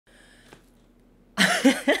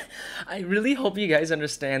I really hope you guys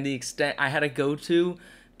understand the extent I had to go to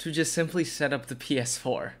just simply set up the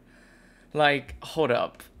PS4. Like, hold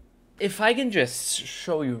up. If I can just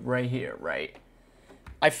show you right here, right?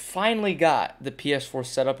 I finally got the PS4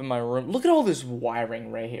 set up in my room. Look at all this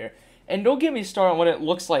wiring right here. And don't get me started on what it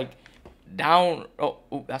looks like down... Oh,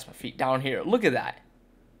 that's my feet. Down here. Look at that.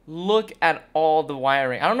 Look at all the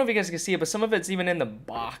wiring. I don't know if you guys can see it, but some of it's even in the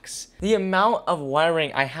box. The amount of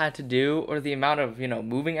wiring I had to do, or the amount of,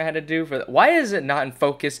 moving I had to do for that. Why is it not in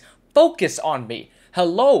focus? Focus on me.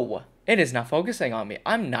 Hello. It is not focusing on me.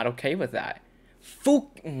 I'm not okay with that.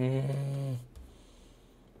 Focus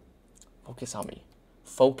on me.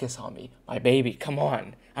 Focus on me. My baby, come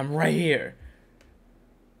on. I'm right here.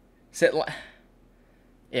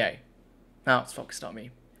 Yeah. Now it's focused on me.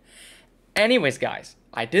 Anyways, guys,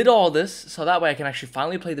 I did all this so that way I can actually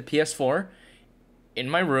finally play the PS4 in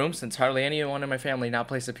my room, since hardly anyone in my family now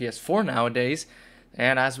plays the PS4 nowadays.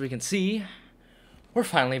 And as we can see, we're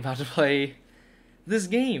finally about to play this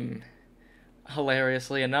game.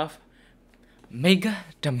 Hilariously enough,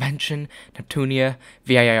 Megadimension Neptunia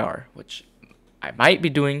VIIR, which I might be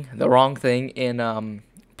doing the wrong thing in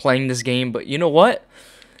playing this game, but you know what?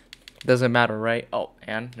 Doesn't matter, right? Oh,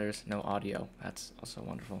 and there's no audio. That's also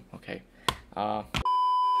wonderful. Okay.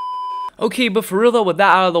 Okay, but for real though, with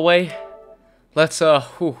that out of the way, let's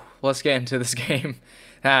get into this game.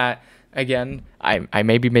 Again, I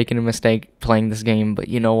may be making a mistake playing this game, but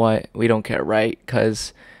you know what? We don't care, right?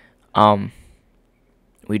 Cause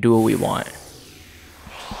we do what we want.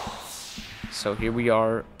 So here we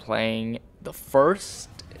are playing the first,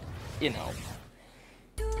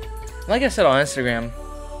 like I said on Instagram,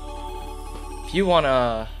 if you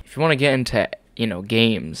wanna get into,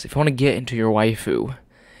 games, if you wanna get into your waifu,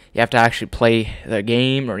 you have to actually play their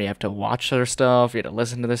game, or you have to watch their stuff, you have to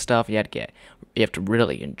listen to their stuff, you have to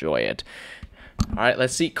really enjoy it. Alright,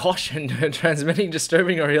 let's see. Caution, transmitting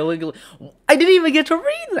disturbing or illegal. I didn't even get to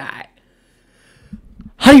read that.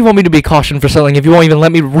 How do you want me to be cautioned for something if you won't even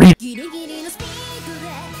let me read?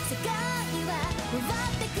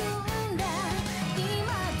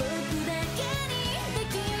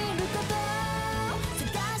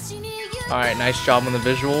 Alright, nice job on the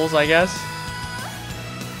visuals, I guess.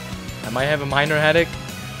 I might have a minor headache.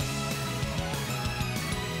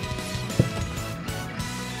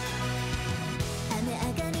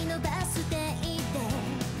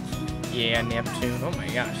 Yeah, Neptune. Oh my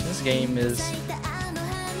gosh, this game is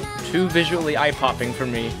too visually eye-popping for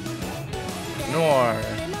me. Noir.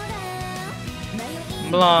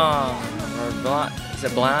 Blanc. Or Blanc. Is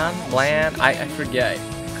it Blanc? Bland? I forget.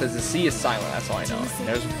 Because the C is silent, that's all I know. And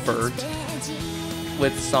there's Vert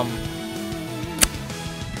with some...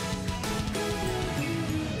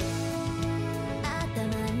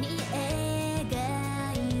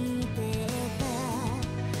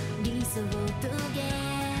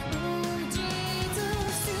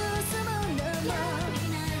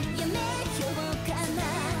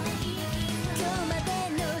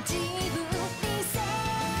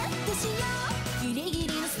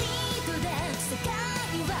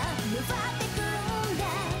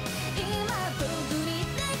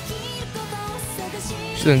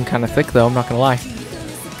 She's looking kind of thick though, I'm not gonna lie.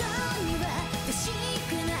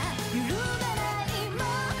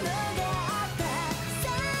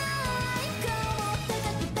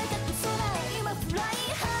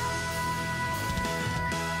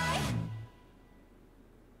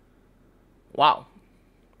 Wow.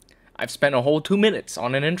 I've spent a whole 2 minutes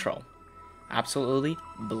on an intro. Absolutely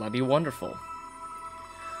bloody wonderful.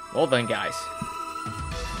 Well then, guys.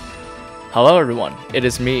 Hello everyone, it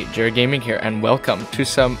is me, Jared Gaming here, and welcome to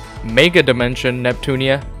some Megadimension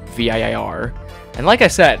Neptunia VIIR. And like I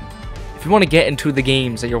said, if you want to get into the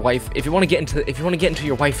games that your wife, if you want to get into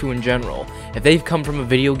your waifu in general, if they've come from a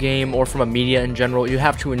video game or from a media in general, you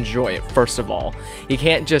have to enjoy it first of all. You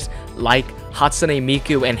can't just like Hatsune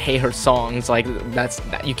Miku and hate her songs, like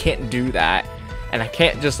you can't do that. And I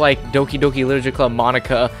can't just like Doki Doki Literature Club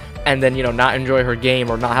Monica and then not enjoy her game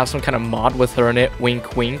or not have some kind of mod with her in it,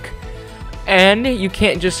 wink wink. And you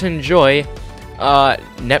can't just enjoy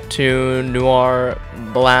Neptune, Noir,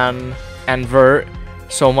 Blanc, and Vert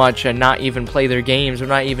so much and not even play their games or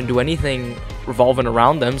not even do anything revolving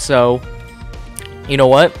around them. So, you know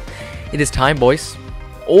what? It is time, boys.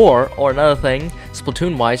 Or another thing,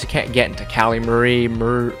 Splatoon-wise, you can't get into Callie Marie,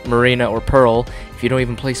 Marina, or Pearl if you don't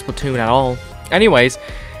even play Splatoon at all. Anyways,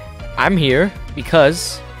 I'm here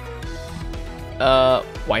because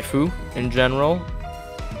waifu in general.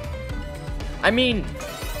 I mean,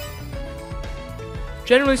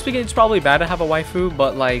 generally speaking, it's probably bad to have a waifu,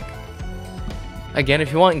 but like, again,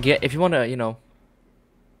 if you want to,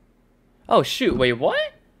 Oh shoot, wait,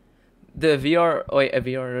 what? The VR, oh, wait, a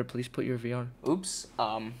VR, please put your VR. Oops,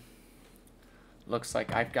 looks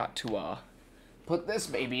like I've got to, put this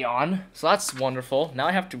baby on. So that's wonderful. Now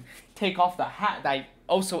I have to take off the hat that I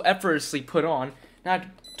also effortlessly put on. Now I have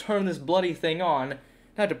to turn this bloody thing on. Now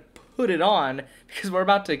I have to put it on because we're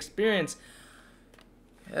about to experience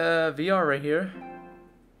VR right here.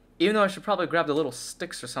 Even though I should probably grab the little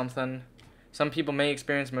sticks or something. Some people may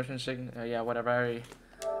experience motion sickness. Yeah, whatever. I already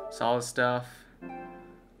saw this stuff.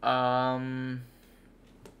 I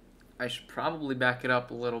should probably back it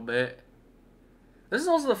up a little bit. This is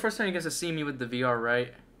also the first time you guys have seen me with the VR,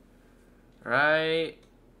 right? Right?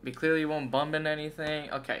 Be clear you won't bump into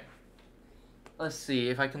anything. Okay. Let's see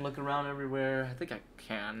if I can look around everywhere. I think I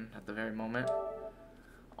can at the very moment.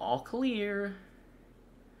 All clear.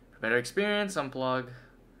 For better experience, unplug.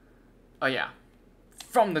 Oh yeah.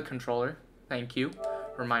 From the controller. Thank you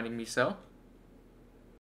for reminding me so.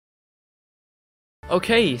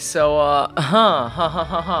 Okay, so,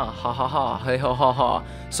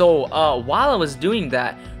 So, while I was doing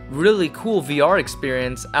that really cool VR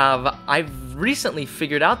experience, I've recently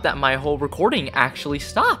figured out that my whole recording actually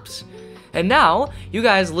stops. And now, you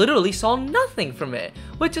guys literally saw nothing from it,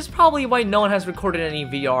 which is probably why no one has recorded any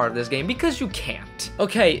VR of this game, because you can't.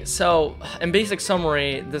 Okay, so, in basic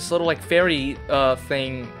summary, this little, like, fairy,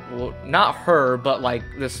 thing, well, not her, but, like,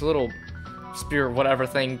 this little spear whatever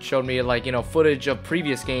thing showed me, like, you know, footage of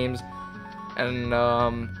previous games, and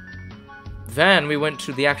then we went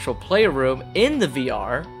to the actual playroom in the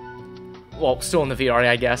VR, well, still in the VR,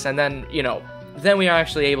 I guess, and then, you know, then we are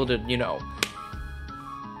actually able to, you know,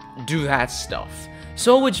 do that stuff.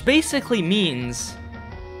 So, which basically means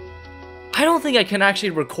I don't think I can actually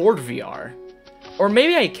record VR, or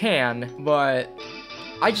maybe I can, but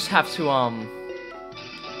I just have to,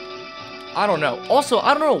 I don't know. Also,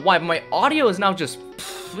 I don't know why, but my audio is now just,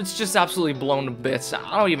 it's just absolutely blown to bits.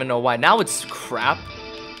 I don't even know why. Now it's crap,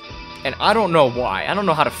 and I don't know why. I don't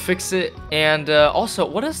know how to fix it. And also,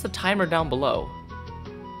 what is the timer down below?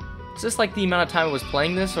 Is this like the amount of time I was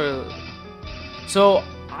playing this, or? So,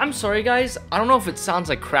 I'm sorry guys. I don't know if it sounds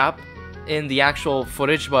like crap in the actual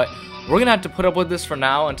footage, but we're gonna have to put up with this for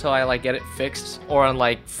now until I like get it fixed or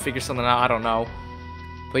like figure something out. I don't know.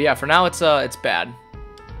 But yeah, for now it's bad.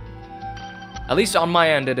 At least on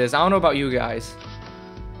my end it is. I don't know about you guys.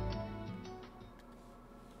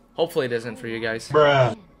 Hopefully it isn't for you guys.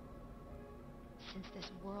 Bruh. Since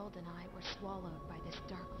this world and I were swallowed by this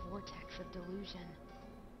dark vortex of delusion.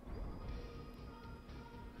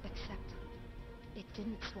 Except, it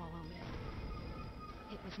didn't swallow me.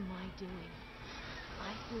 It was my doing.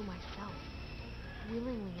 I threw myself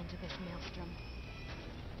willingly into this maelstrom.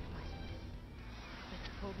 But it's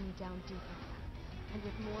pulled me down deeper, and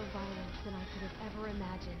with more violence than I could have ever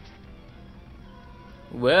imagined.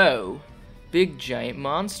 Whoa. Big giant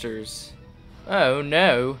monsters. Oh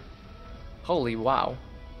no. Holy wow.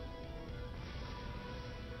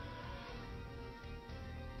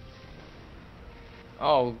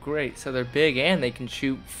 Oh great, so they're big and they can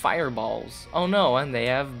shoot fireballs. Oh no, and they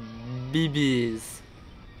have BBs.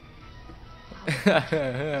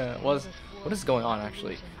 What is going on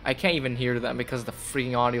actually? I can't even hear them because the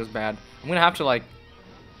freaking audio is bad. I'm gonna have to like...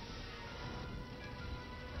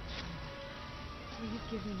 Please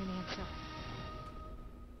give me an answer.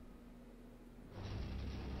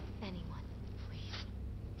 Anyone, please.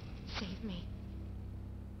 Save me.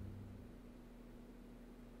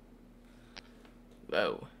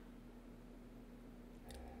 Whoa.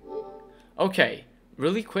 Okay,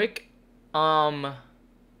 really quick. I'm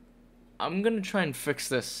gonna try and fix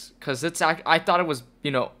this because I thought it was,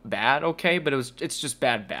 you know, bad, okay, but it's just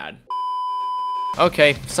bad.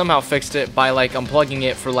 Okay, somehow fixed it by like unplugging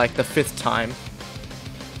it for like the 5th time.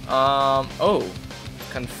 Oh,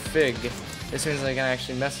 config. This means I can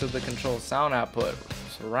actually mess with the control sound output.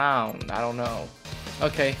 Surround, I don't know.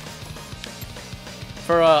 Okay.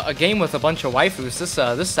 For a game with a bunch of waifus,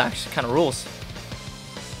 this actually kind of rules.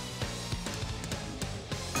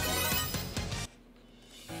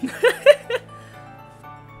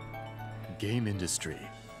 Game industry.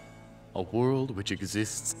 A world which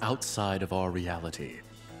exists outside of our reality,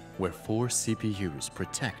 where 4 CPUs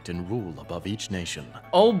protect and rule above each nation.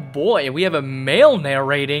 Oh boy, we have a male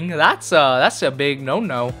narrating. That's a big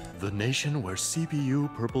no-no. The nation where CPU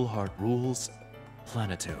Purple Heart rules,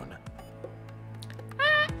 Planetune.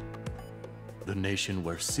 The nation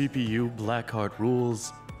where CPU Blackheart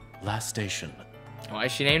rules, Last Station. Why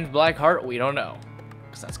she named Blackheart, we don't know.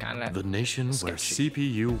 Because that's kind of The nation where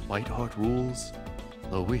CPU Whiteheart rules,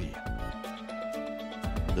 Louis.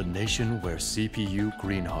 The nation where CPU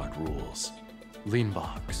Greenheart rules,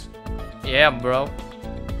 Leanbox. Yeah, bro.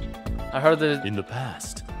 I heard the... In the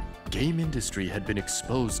past, game industry had been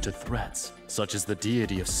exposed to threats such as the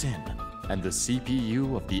deity of sin and the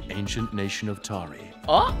CPU of the ancient nation of Tari.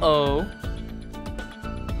 Uh-oh.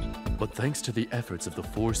 But thanks to the efforts of the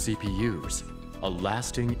 4 CPUs, a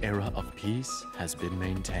lasting era of peace has been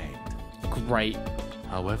maintained. Great.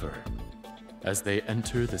 However, as they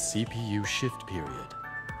enter the CPU shift period,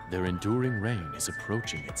 their enduring reign is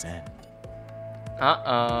approaching its end.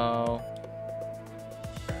 Uh-oh.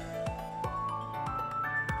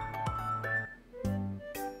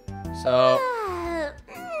 So...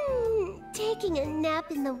 Taking a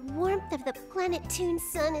nap in the warmth of the planet Tune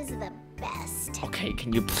sun is the best. Okay,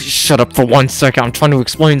 can you please shut up for 1 second? I'm trying to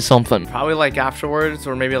explain something. Probably like afterwards,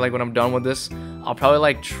 or maybe like when I'm done with this, I'll probably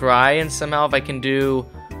like try and somehow if I can do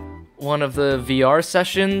one of the VR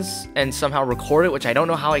sessions and somehow record it, which I don't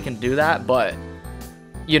know how I can do that, but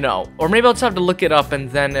you know, or maybe I'll just have to look it up and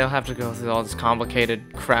then I'll have to go through all this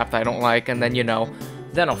complicated crap that I don't like, and then, you know,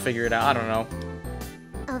 then I'll figure it out. I don't know.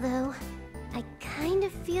 Although, I kind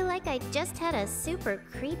of feel like I just had a super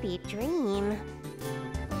creepy dream.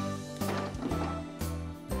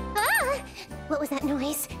 Ah! What was that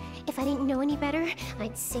noise? If I didn't know any better,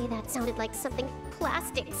 I'd say that sounded like something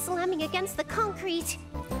plastic slamming against the concrete.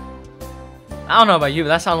 I don't know about you, but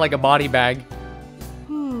that sounded like a body bag.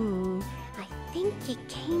 I think it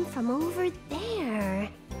came from over there.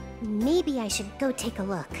 Maybe I should go take a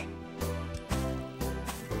look.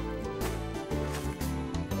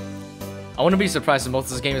 I wouldn't be surprised if most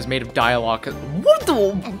of this game is made of dialogue. What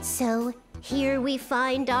the? And so, here we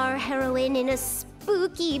find our heroine in a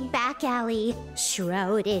spooky back alley,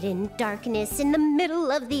 shrouded in darkness in the middle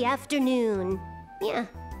of the afternoon. Yeah,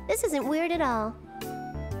 this isn't weird at all.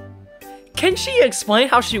 Can she explain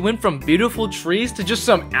how she went from beautiful trees to just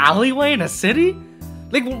some alleyway in a city?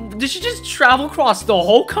 Like, did she just travel across the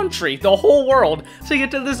whole country, the whole world, to get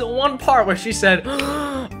to this one part where she said,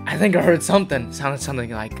 I think I heard something. It sounded something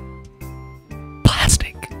like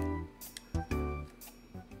plastic.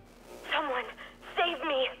 Someone, save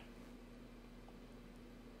me!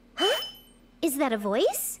 Huh? Is that a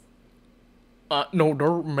voice? No,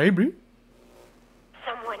 maybe.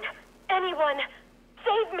 Someone, anyone,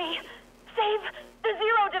 save me! Save the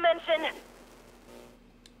Zero Dimension!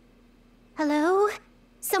 Hello?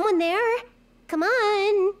 Someone there? Come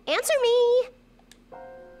on, answer me!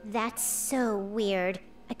 That's so weird.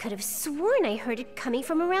 I could have sworn I heard it coming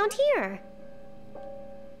from around here.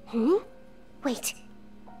 Wait,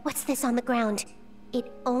 what's this on the ground?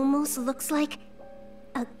 It almost looks like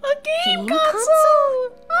a game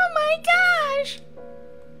console? Oh my gosh!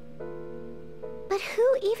 But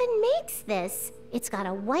who even makes this? It's got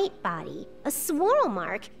a white body, a swirl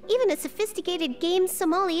mark. Even a sophisticated game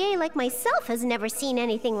sommelier like myself has never seen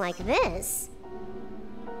anything like this.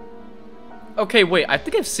 Okay, wait, I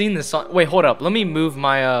think I've seen this on... Wait, hold up. Let me move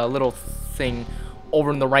my little thing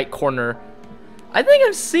over in the right corner. I think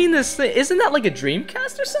I've seen this thing. Isn't that like a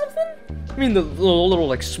Dreamcast or something? I mean, the little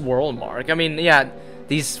like swirl mark. I mean, yeah,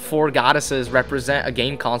 these 4 goddesses represent a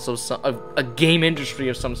game console, a game industry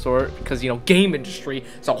of some sort, because, you know, game industry,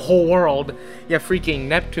 it's a whole world. You have freaking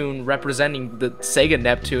Neptune representing the Sega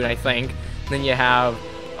Neptune, I think. Then you have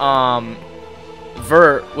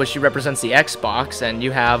VIIR, which represents the Xbox, and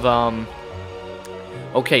you have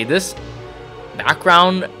okay, this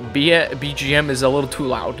background BGM is a little too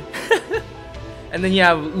loud. And then you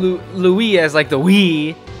have Louis as like the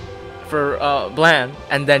Wii for Bland,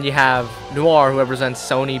 and then you have Noir, who represents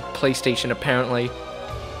Sony PlayStation, apparently.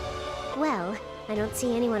 Well, I don't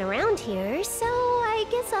see anyone around here, so I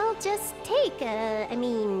guess I'll just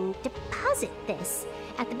deposit this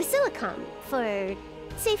at the Basilicom for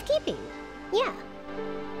safekeeping. Yeah.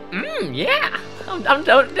 Yeah. I'm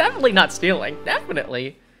definitely not stealing.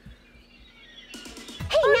 Definitely.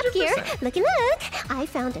 Hey, Nepgear, looky look! I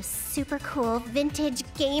found a super cool vintage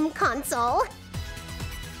game console.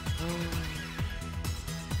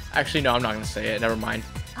 Actually, no, I'm not gonna say it. Never mind.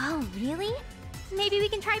 Oh, really? Maybe we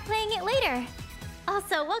can try playing it later.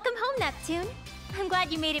 Also, welcome home, Neptune. I'm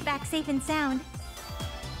glad you made it back safe and sound.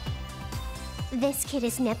 This kid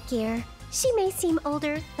is Nepgear. She may seem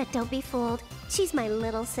older, but don't be fooled. She's my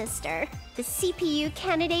little sister, the CPU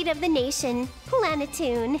candidate of the nation,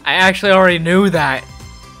 Planetune. I actually already knew that.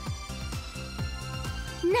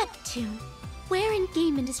 Neptune, where in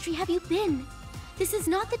game industry have you been? This is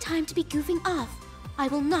not the time to be goofing off. I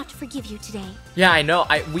will not forgive you today. Yeah, I know.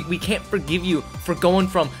 We can't forgive you for going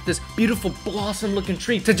from this beautiful blossom-looking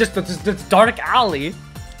tree to just this dark alley.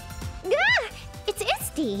 Ah, it's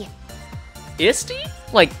Isty. Isty?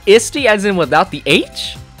 Like Isty as in without the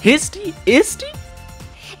H? Histy? Isty?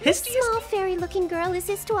 This small fairy-looking girl is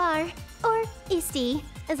Histoire, or Isty.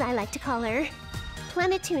 as I like to call her.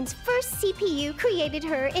 Planetoon's first CPU created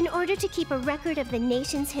her in order to keep a record of the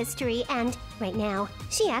nation's history, and right now,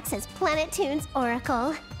 she acts as Planetoon's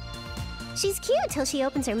oracle. She's cute till she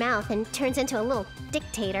opens her mouth and turns into a little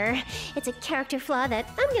dictator. It's a character flaw that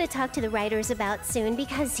I'm gonna talk to the writers about soon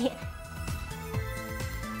because...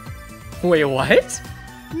 Wait, what?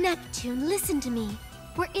 Neptune, listen to me.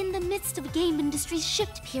 We're in the midst of a game industry's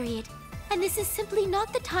shift period, and this is simply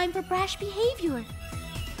not the time for brash behavior.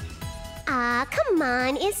 Ah, come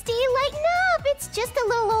on, Isty, lighten up! It's just a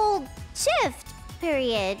little old shift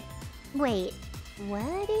period. Wait,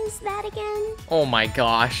 what is that again? Oh my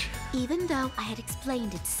gosh. Even though I had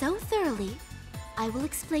explained it so thoroughly, I will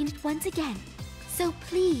explain it once again. So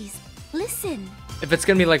please, listen. If it's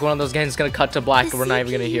gonna be like one of those games, it's gonna cut to black The and we're not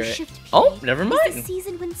even gonna CPU hear it. shift Oh, period never is mind. the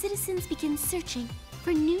season when citizens begin searching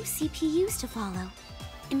for new CPUs to follow,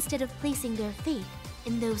 instead of placing their faith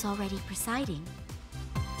in those already presiding.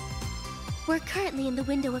 We're currently in the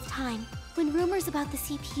window of time when rumors about the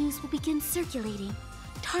CPUs will begin circulating,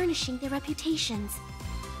 tarnishing their reputations.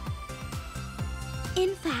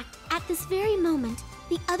 In fact, at this very moment,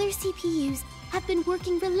 the other CPUs have been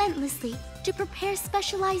working relentlessly to prepare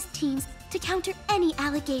specialized teams to counter any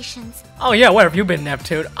allegations. Oh yeah, where have you been,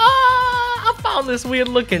 Neptune? I found this weird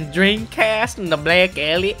looking Dreamcast in the black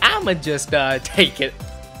alley. I'ma just take it.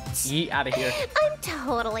 Yeet out of here. I'm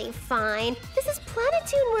totally fine. This is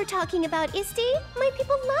Planetoon we're talking about, Isty. My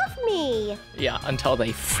people love me. Yeah, until they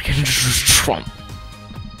freaking Trump.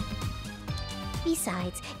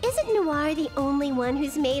 Besides, isn't Noir the only one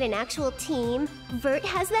who's made an actual team? Vert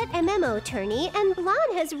has that MMO tourney, and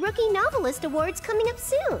Blonde has Rookie Novelist Awards coming up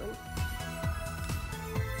soon.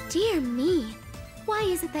 Dear me, why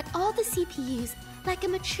is it that all the CPUs lack a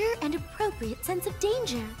mature and appropriate sense of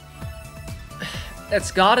danger? It's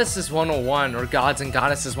Goddesses 101 or Gods and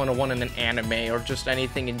Goddesses 101 in an anime or just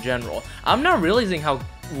anything in general. I'm not realizing how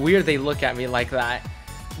weird they look at me like that.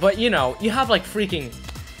 But you know, you have like freaking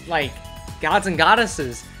like Gods and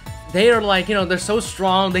Goddesses. They are like, you know, they're so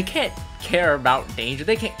strong, they can't care about danger,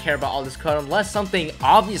 they can't care about all this crud unless something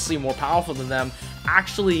obviously more powerful than them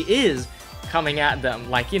actually is coming at them.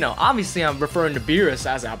 Like, you know, obviously I'm referring to Beerus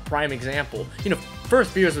as a prime example. You know,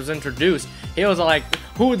 first Beerus was introduced, he was like,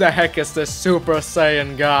 who the heck is this Super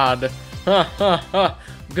Saiyan God?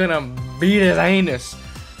 Gonna beat his anus.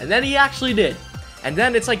 And then he actually did. And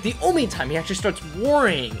then it's like the only time he actually starts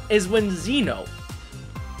worrying is when Xeno,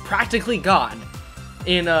 practically God,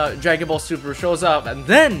 in Dragon Ball Super shows up. And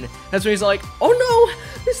then that's when he's like, oh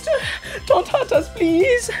no, Mister, don't hurt us,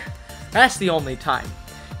 please. That's the only time.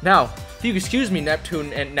 Now, if you excuse me,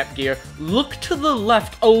 Neptune and Nepgear, look to the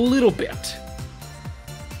left a little bit.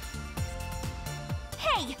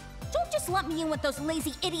 Hey, don't just lump me in with those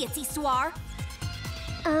lazy idiots, Histoire.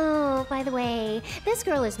 Oh, by the way, this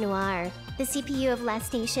girl is Noir, the CPU of Last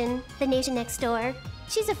Station, the nation next door.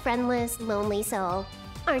 She's a friendless, lonely soul.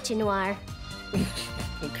 Aren't you, Noir?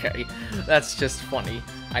 Okay, that's just funny,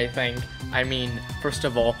 I think. I mean, first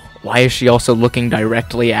of all, why is she also looking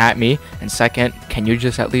directly at me? And second, can you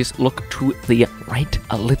just at least look to the right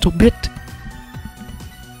a little bit?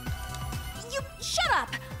 You shut up!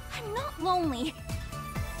 I'm not lonely.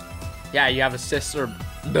 Yeah, you have a sister.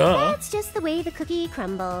 Duh. That's just the way the cookie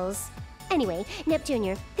crumbles. Anyway, Nep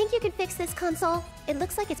Jr., think you could fix this console? It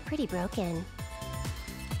looks like it's pretty broken.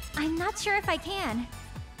 I'm not sure if I can.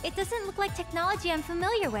 It doesn't look like technology I'm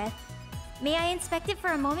familiar with. May I inspect it for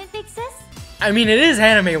a moment, Big Sis? I mean, it is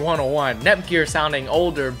Anime 101. Nepgear sounding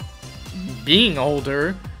older, being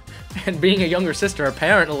older, and being a younger sister,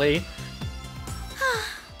 apparently.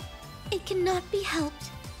 It cannot be helped.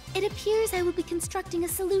 It appears I will be constructing a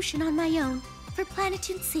solution on my own for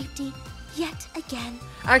Planetoon's safety yet again.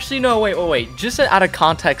 Actually, no, wait. Just an out of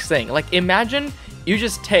context thing. Like, imagine you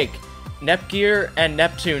just take Nepgear and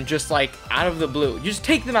Neptune just like out of the blue. You just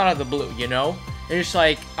take them out of the blue, you know? And you're just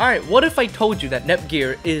like, alright, what if I told you that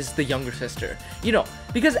Nepgear is the younger sister? You know,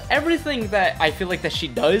 because everything that I feel like that she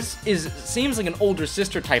does seems like an older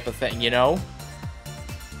sister type of thing, you know?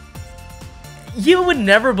 You would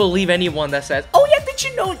never believe anyone that says, oh yeah, did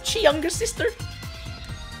you know she younger sister?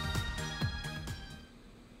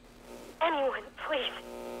 Anyone, please.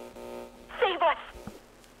 Save us!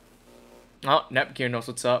 Oh, Nepgear knows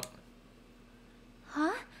what's up.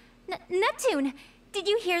 Huh? Neptune, did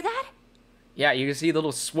you hear that? Yeah, you can see the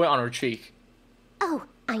little sweat on her cheek. Oh,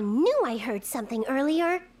 I knew I heard something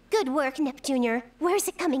earlier. Good work, Nep Jr. Where's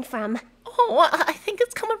it coming from? Oh, I think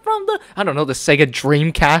it's coming from the, I don't know, the Sega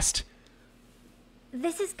Dreamcast.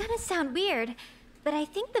 This is gonna sound weird, but I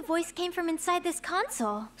think the voice came from inside this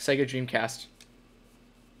console. Sega Dreamcast.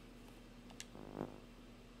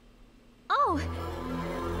 Oh,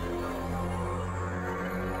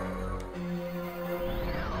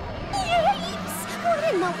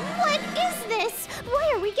 Mama, what is this?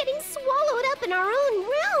 Why are we getting swallowed up in our own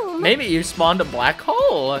realm? Maybe you spawned a black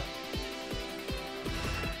hole.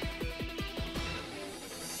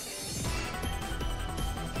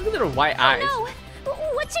 Look at their white eyes. No!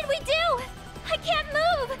 What should we do? I can't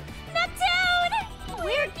move! Neptune!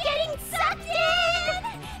 We're getting sucked in!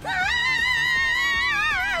 Ah!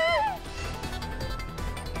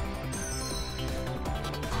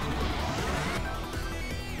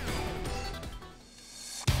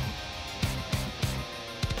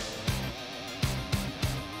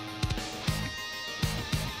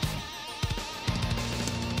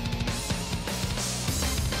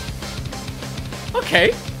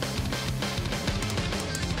 Okay.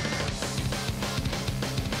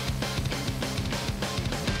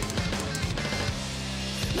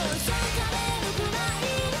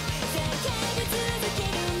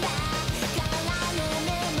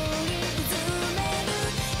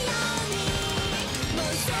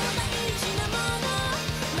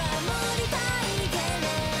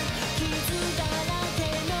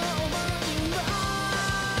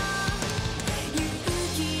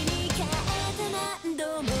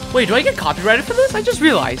 Wait, do I get copyrighted for this? I just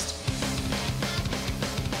realized.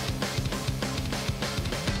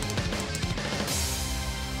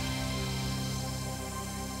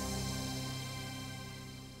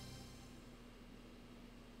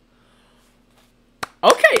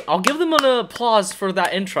 Okay, I'll give them an applause for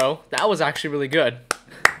that intro. That was actually really good.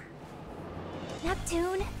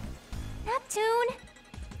 Neptune? Neptune?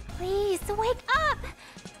 Please, wake up!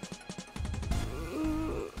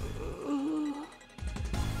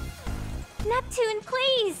 Neptune,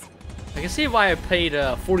 please! I can see why I paid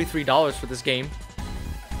 $43 for this game.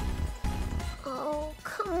 Oh,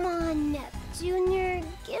 come on, Nep Jr.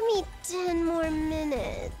 Give me 10 more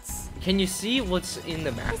minutes. Can you see what's in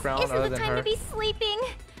the background This other isn't the than time her? to be sleeping.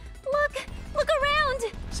 Look around!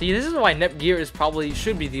 See, this is why Nepgear is probably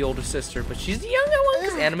should be the older sister, but she's the younger one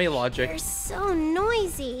because anime logic. You're so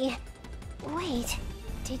noisy. Wait,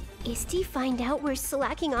 did Isti find out we're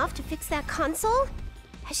slacking off to fix that console?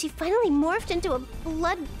 Has she finally morphed into a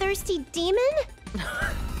bloodthirsty demon?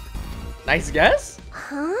 Nice guess?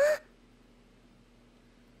 Huh?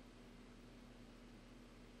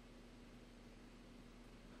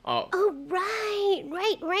 Oh. Oh,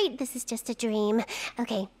 right. This is just a dream.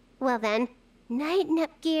 Okay, well then. Night,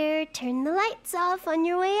 Nepgear. Turn the lights off on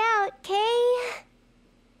your way out, okay?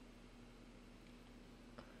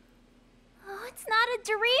 Oh, it's not a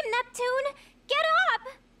dream, Neptune! Get up!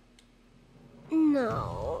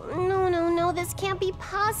 No, this can't be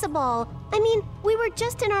possible. I mean, we were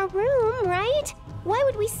just in our room, right? Why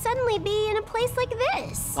would we suddenly be in a place like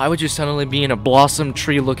this? Why would you suddenly be in a blossom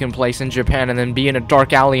tree looking place in Japan and then be in a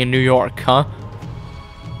dark alley in New York, huh?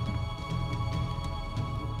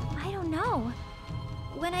 I don't know.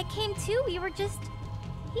 When I came to, we were just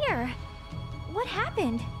here. What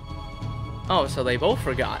happened? Oh, so they both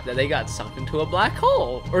forgot that they got sucked into a black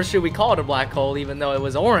hole. Or should we call it a black hole even though it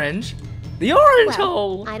was orange? The orange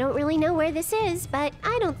hole! I don't really know where this is, but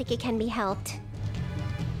I don't think it can be helped.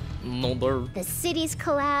 No, they're... The city's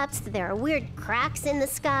collapsed, there are weird cracks in the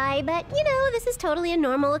sky, but you know, this is totally a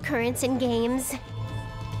normal occurrence in games.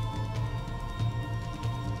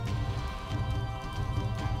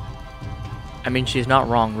 I mean, she's not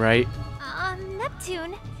wrong, right?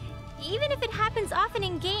 Neptune, even if it happens often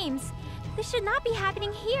in games, this should not be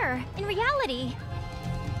happening here, in reality.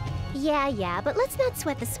 Yeah, but let's not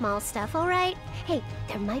sweat the small stuff, alright? Hey,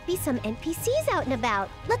 there might be some NPCs out and about.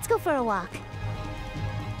 Let's go for a walk.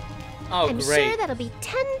 Oh, I'm great. sure that'll be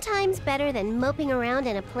 10 times better than moping around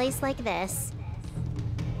in a place like this.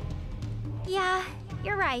 Yeah,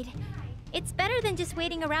 you're right. It's better than just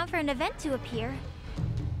waiting around for an event to appear.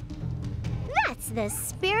 That's the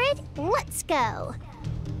spirit. Let's go.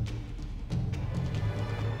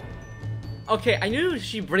 Okay, I knew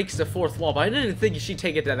she breaks the fourth wall, but I didn't think she'd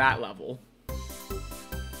take it to that level.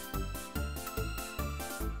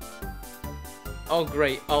 Oh,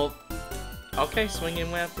 great. Oh, okay,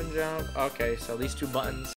 swinging weapon jump. Okay, so these two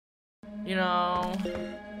buttons. You know...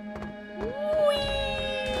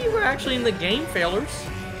 Whee! We're actually in the game, failures.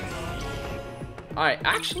 Alright,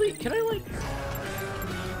 actually, can I, like...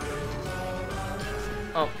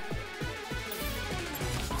 Oh.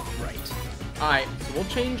 Right. Alright, so we'll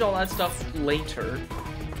change all that stuff later.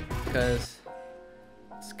 Because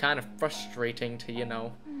it's kind of frustrating to, you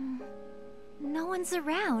know... No one's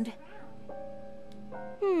around.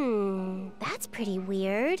 That's pretty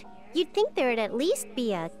weird. You'd think there'd at least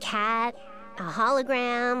be a cat, a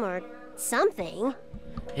hologram, or something.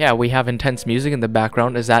 Yeah, we have intense music in the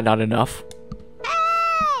background. Is that not enough?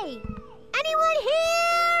 Hey! Anyone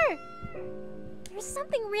here? There's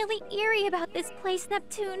something this place,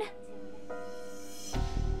 Neptune.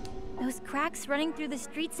 Those cracks running through the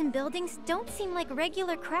streets and buildings don't seem like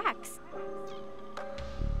regular cracks.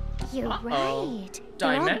 You're right.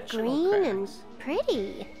 They're all Dimensional green and cracks.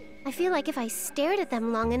 pretty. I feel like if I stared at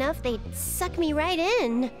them long enough, they'd suck me right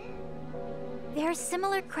in. There are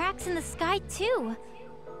similar cracks in the sky, too.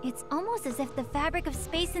 It's almost as if the fabric of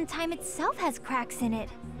space and time itself has cracks in it.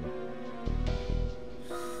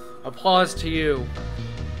 Applause to you.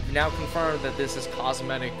 You now confirm that this is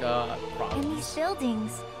cosmetic And these problems.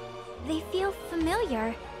 buildings, they feel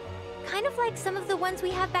familiar. Kind of like some of the ones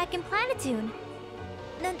we have back in Planetoon.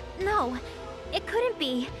 No, it couldn't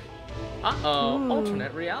be. Uh-oh,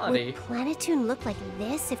 alternate reality. Would Planetoon look like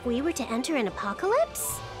this if we were to enter an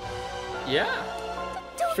apocalypse? Yeah.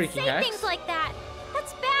 Don't Freaking say hex. things like that.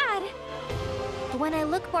 That's bad. When I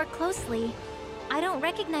look more closely, I don't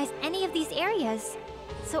recognize any of these areas.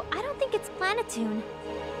 So I don't think it's Planetoon.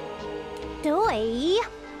 Doi!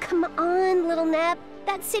 Come on, little Nep.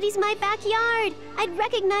 That city's my backyard. I'd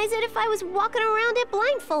recognize it if I was walking around it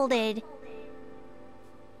blindfolded.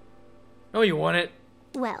 Oh, you want it?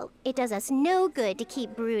 Well, it does us no good to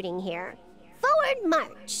keep brooding here. Forward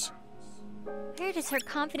march! Where does her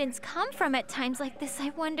confidence come from at times like this, I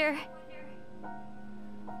wonder?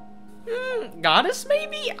 Goddess,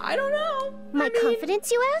 maybe? I don't know. My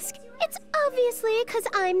confidence, you ask? It's obviously because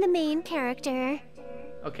I'm the main character.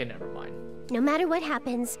 Okay, never mind. No matter what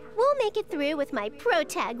happens, we'll make it through with my pro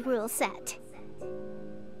tag rule set.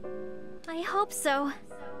 I hope so.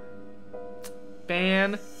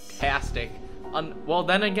 Fantastic. Well,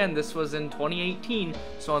 then again, this was in 2018,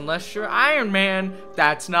 so unless you're Iron Man,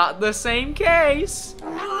 that's not the same case.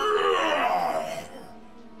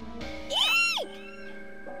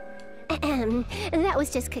 That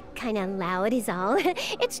was just kind of loud is all.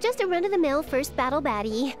 It's just a run-of-the-mill first battle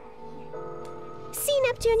baddie. See,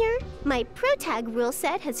 Nep Jr., my pro tag rule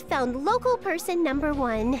set has found local person number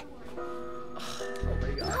 1. Oh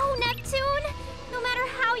my god. Oh, Neptune! No matter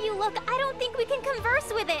how you look, I don't think we can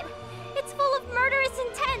converse with it. It's full of murderous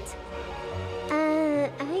intent.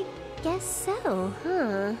 I guess so,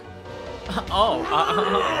 huh?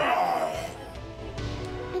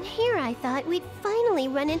 And here I thought we'd finally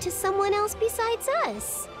run into someone else besides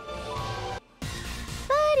us.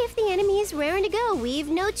 But if the enemy is raring to go, we've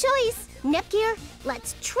no choice. Nepgear,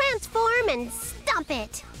 let's transform and stomp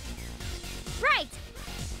it. Right!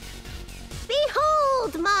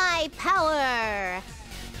 Behold my power!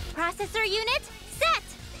 Processor unit, set!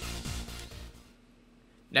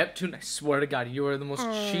 Neptune, I swear to God, you are the most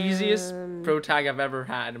cheesiest pro tag I've ever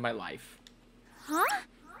had in my life. Huh?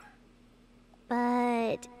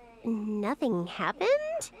 But nothing happened?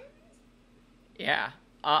 Yeah.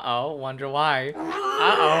 Uh-oh, wonder why.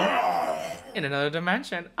 Uh-oh. In another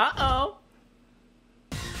dimension. Uh-oh.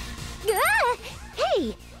 Ah!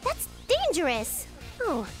 Hey, that's dangerous.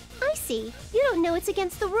 Oh, I see. You don't know it's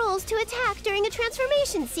against the rules to attack during a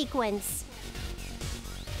transformation sequence.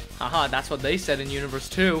 Haha, that's what they said in Universe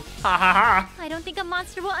 2. Ha ha ha. I don't think a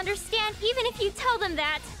monster will understand even if you tell them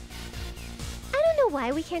that. I don't know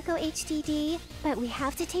why we can't go HDD, but we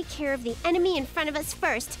have to take care of the enemy in front of us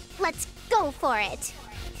first. Let's go for it.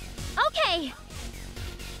 Okay!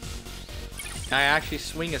 Can I actually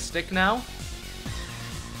swing a stick now?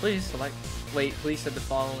 Please select. Wait, please set the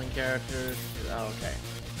following characters. Oh, okay.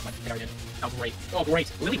 Oh, great. Oh, great.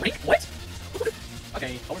 Really? Wait, what?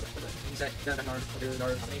 Okay. Cool.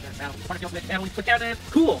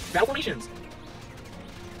 Battle formations.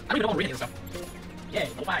 I don't even know what I'm reading this stuff. Yay.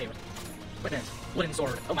 Level 5. Witness. Wooden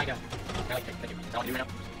sword. Oh my god. I like it. Thank you. That's all I do right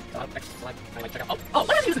now. Next, select. I like check out. Oh,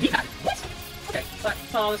 why did I use the D-pad? What? Okay. Select.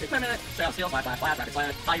 Oh, this is equipment. Steel, slash, rapid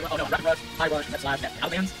slash, high rush. Oh no, rapid rush, high rush, net slash, net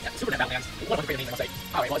outlands. Yeah, super net outlands. What a great name, I must say.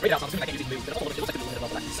 Alright, well, it's rated out, so I'm assuming I can't use these moves. But it looks like a little bit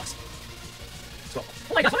of that sucks. So,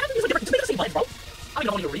 oh my god, why do I have to use a different? Just make the same line, bro. I don't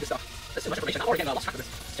even want to read this stuff. There's so much information. I've already lost track of this.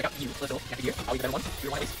 Check out you, little, can't be here. I'll be the better one.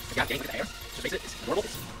 You're one of these. The god dang, look at the hair. Just face it, it's adorable.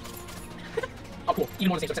 Oh, cool. Even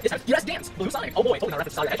more than the same. This has US Dance, Blue Sonic. Oh boy, totally not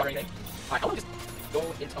reference to Sonic Hedgehog or anything. Alright, I want to just go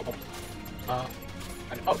into.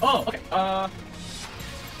 Okay.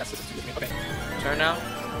 This is too good. Okay. Turn now.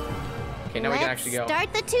 Okay, now we can actually go.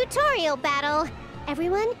 Start the tutorial battle.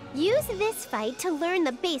 Everyone, use this fight to learn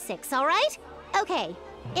the basics, all right? Okay,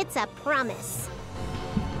 it's a promise.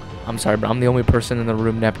 I'm sorry, but I'm the only person in the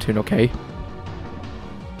room, Neptune, okay?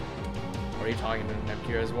 Or are you talking to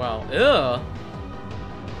Neptune as well? Ugh!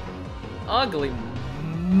 Ugly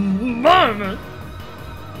man!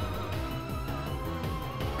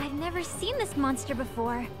 I've never seen this monster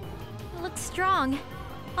before. It looks strong.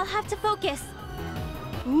 I'll have to focus.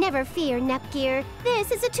 Never fear, Nepgear.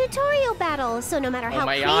 This is a tutorial battle, so no matter how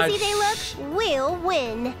my crazy gosh. they look, we'll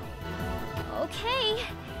win. Okay.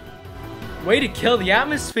 Way to kill the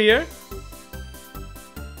atmosphere.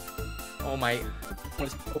 Oh my. Yeah,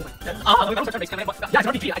 it's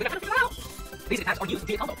RPG. I figured it out. These attacks are used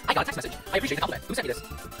via combo. I got a text message. I appreciate the compliment. Who sent me this?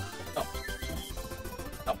 Oh.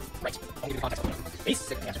 Oh, right. I'll give you the context of it.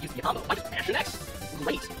 Basic attacks are used via combo. I just mashed an X.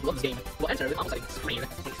 Great. Love this game. We'll enter the combo settings screen.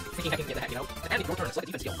 Thinking I can get the heck, you know? And your turn, select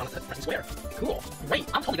defense skill on the pressing square. Cool. Great.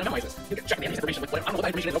 I'm totally gonna memorize this. You can check the enemy's information with whatever. I don't know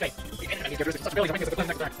what information is. Okay.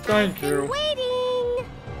 Thank you. Waiting!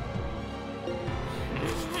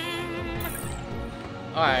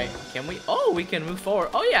 Alright, can we? Oh, we can move forward.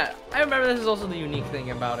 Oh yeah, I remember this is also the unique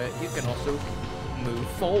thing about it. You can also move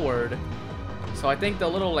forward. So I think the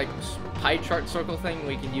little like pie chart circle thing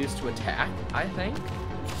we can use to attack, I think.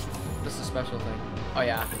 This is a special thing. Oh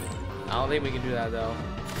yeah. I don't think we can do that though.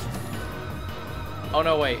 Oh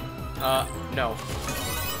no, wait. No.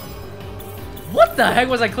 What the heck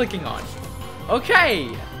was I clicking on? Okay.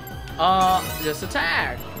 Just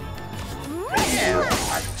attack. Yeah.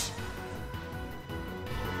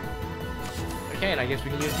 Okay, and I guess we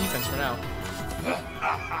can use defense for now.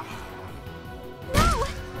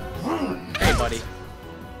 Hey, buddy.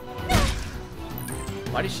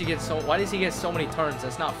 Why does he get so many turns?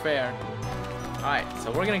 That's not fair. Alright,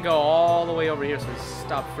 so we're gonna go all the way over here so he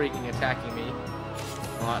stop freaking attacking me.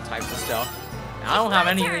 A lot of types of stuff. Now, I don't have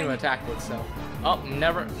anything to attack with, so. Oh,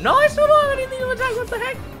 never. No, I still don't have anything to attack. What the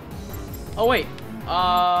heck? Oh, wait.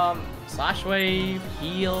 Slash wave,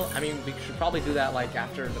 heal. I mean, we should probably do that like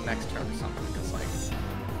after the next turn or something. Because, like.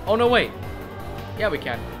 Oh, no, wait. Yeah, we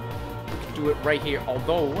can. We can do it right here.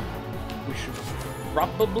 Although, we should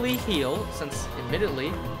probably heal since, admittedly,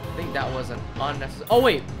 I think that was an unnecessary. Oh,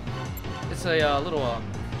 wait. It's a little.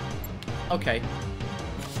 Okay.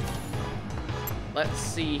 Let's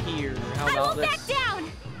see here. How about this? Back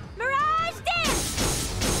down! Mirage dance!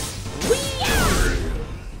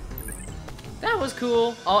 That was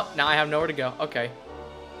cool. Oh, now I have nowhere to go. Okay.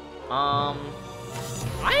 I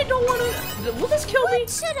don't want to. Will this kill me? What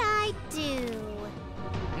should I do?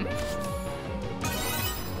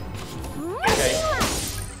 Okay.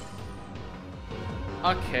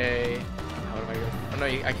 Okay. How do I go? Oh no,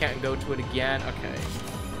 I can't go to it again. Okay.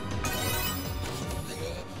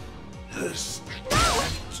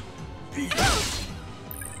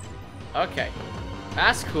 Okay.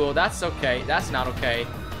 That's cool. That's okay. That's not okay.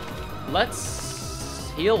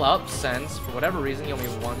 Let's heal up since, for whatever reason, he only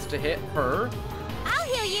wants to hit her. I'll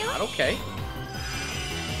heal you. Not okay.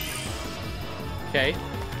 Okay.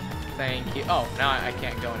 Thank you. Oh, now I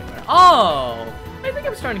can't go anywhere. Oh! I think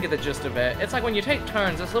I'm starting to get the gist of it. It's like when you take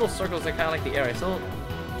turns, those little circles are kind of like the area. So,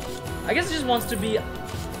 I guess it just wants to be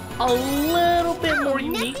a little bit more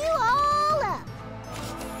unique. Nip you all up.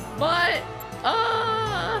 But,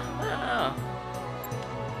 I don't know.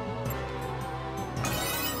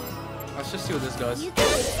 Let's just see what this does. You can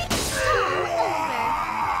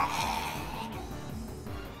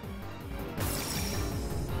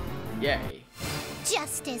Yay.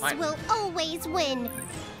 Justice Fine. will always win.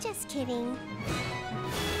 Just kidding.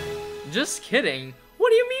 Just kidding. What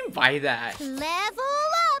do you mean by that? Level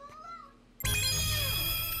up.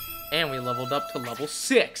 And we leveled up to level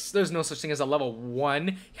 6. There's no such thing as a level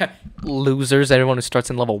 1. Losers, everyone who starts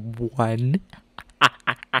in level 1.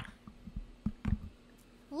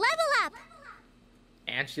 Level up.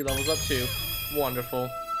 And she levels up too. Wonderful.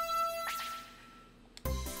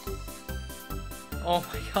 Oh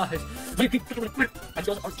my gosh.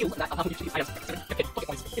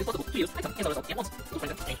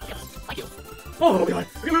 Oh my god.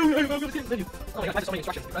 Oh my god, I have so many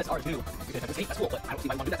instructions. Press R2. You can have to save at school, but I don't see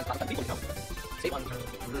why you want to do that. That's not people, you know. Save on.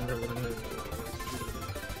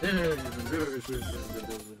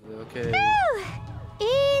 Okay. Whew.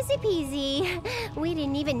 Easy peasy. We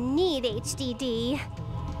didn't even need HDD.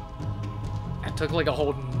 It took like a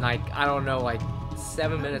whole night. I don't know, like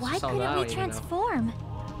 7 minutes Why or something. couldn't we transform?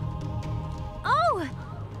 Oh!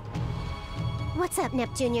 What's up,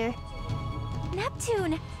 Neptune?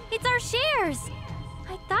 Neptune! It's our shares!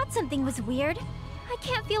 I thought something was weird. I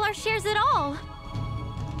can't feel our shares at all.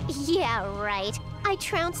 Yeah, right. I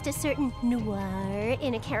trounced a certain noir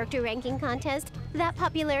in a character ranking contest. That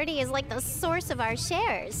popularity is like the source of our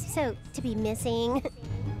shares. So, to be missing...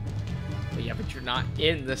 Yeah, but you're not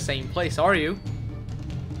in the same place, are you?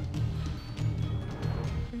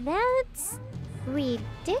 That's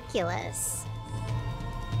ridiculous.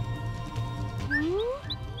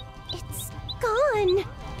 It's gone.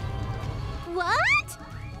 What?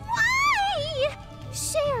 Why?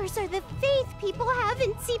 Shares are the faith people have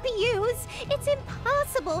in CPUs. It's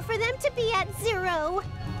impossible for them to be at 0.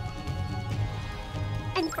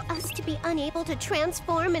 And for us to be unable to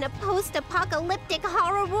transform in a post-apocalyptic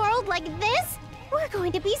horror world like this, we're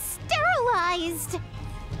going to be sterilized!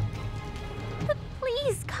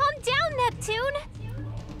 Please, calm down, Neptune!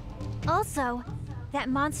 Also, that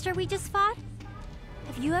monster we just fought,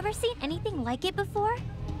 have you ever seen anything like it before?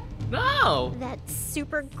 No! That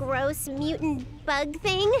super gross mutant bug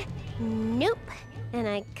thing? Nope. And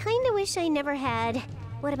I kinda wish I never had.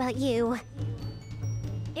 What about you?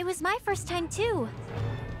 It was my first time too.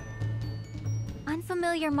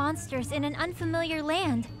 Unfamiliar monsters in an unfamiliar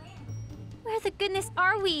land. Where the goodness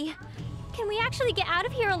are we? Can we actually get out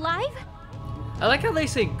of here alive? I like how they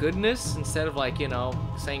say goodness instead of, like, you know,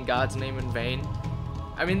 saying God's name in vain.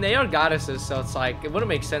 I mean, they are goddesses, so it's like, it wouldn't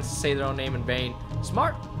make sense to say their own name in vain.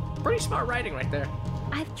 Smart. Pretty smart writing right there.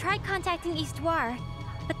 I've tried contacting VIIR,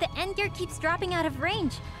 but the end gear keeps dropping out of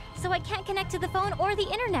range, so I can't connect to the phone or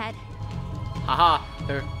the internet. Haha,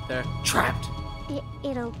 they're trapped.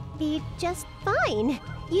 It'll be just fine.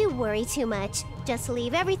 You worry too much. Just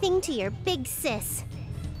leave everything to your big sis.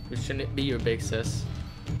 Shouldn't it be your big sis?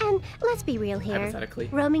 And let's be real here. Hypothetically.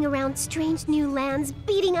 Roaming around strange new lands,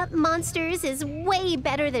 beating up monsters is way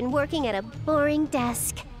better than working at a boring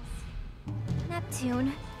desk.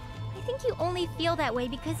 Neptune, I think you only feel that way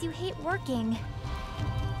because you hate working.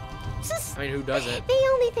 I mean, who doesn't? The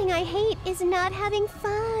only thing I hate is not having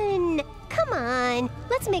fun. Come on,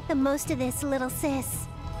 let's make the most of this, little sis.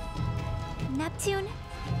 Neptune,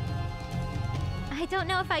 I don't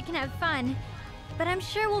know if I can have fun, but I'm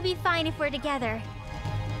sure we'll be fine if we're together.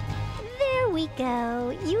 There we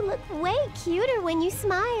go. You look way cuter when you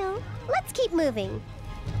smile. Let's keep moving.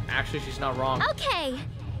 Actually, she's not wrong. Okay.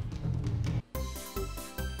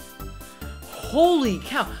 Holy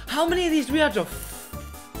cow! How many of these do we have to?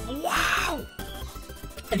 Wow!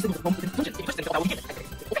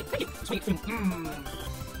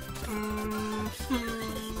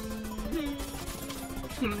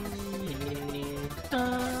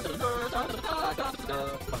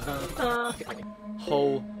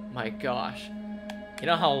 Oh my gosh. You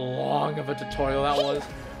know how long of a tutorial that was?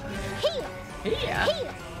 Yeah.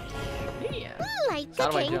 Like So a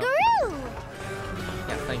how do I jump? kangaroo.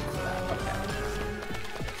 Yeah, thank you for that. Okay.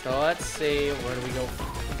 So let's see, where do we go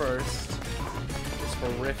first? This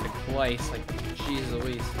horrific place, like, jeez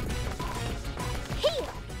Louise.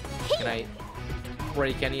 Can I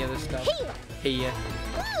break any of this stuff? Here.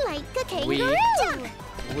 Like a kangaroo.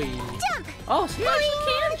 We. Jump. Oh, so you actually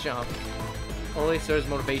can jump. Or at least there's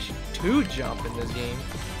motivation to jump in this game,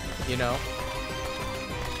 you know?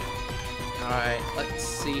 Alright, let's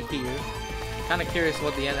see here. Kind of curious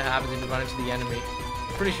what the end happens when you run into the enemy.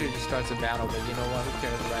 Pretty sure it just starts a battle, but you know what? Who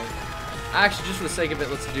cares, right? Actually, just for the sake of it,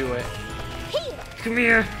 let's do it. Come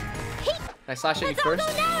here. Can I slash at you first?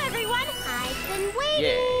 Let's all go now, everyone. I've been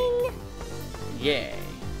waiting. Yay.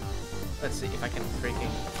 Let's see if I can freaking...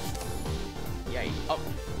 Yay. Oh.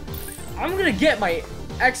 I'm gonna get my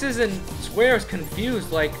X's and squares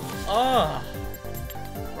confused, like, ugh.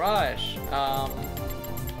 Rush.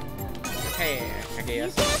 Okay, I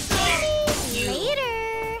guess.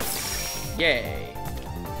 Later. Yay.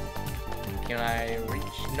 Can I reach?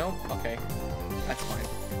 Nope. Okay. That's fine.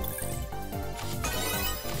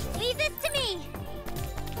 Leave this to me.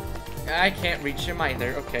 I can't reach him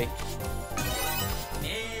either. Okay.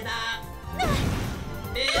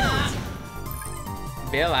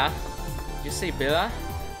 Bella? Did you say Bella?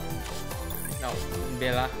 No.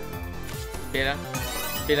 Bella. Bella.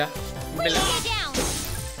 Bella. Bella. Get down.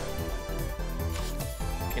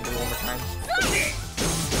 Can do it one more time.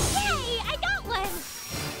 Yay! I got one.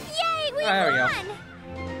 Yay! We There we go. won.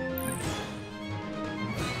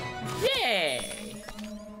 Yay!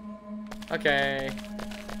 Okay.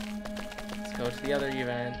 Let's go to the other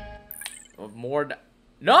event. Oh, more.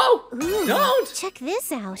 No! Ooh, Don't! Check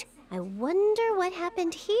this out. I wonder what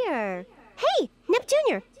happened here. Hey,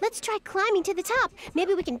 Neptunia, let's try climbing to the top.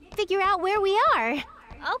 Maybe we can figure out where we are.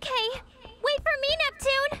 Okay. Wait for me,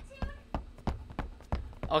 Neptune.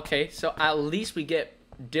 Okay, so at least we get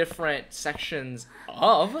different sections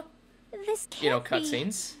of, This can't you know, be.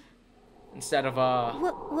 cutscenes instead of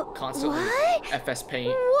constantly what? FS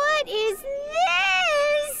Paint. What is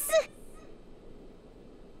this?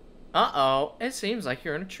 Uh-oh, it seems like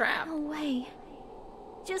you're in a trap. No way.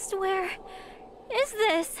 Just where is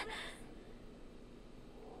this?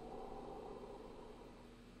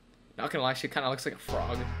 Not gonna lie, she kind of looks like a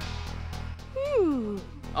frog. Hmm.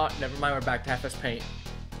 Oh, never mind, we're back to FS Paint.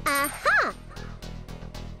 Aha!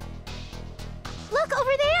 Look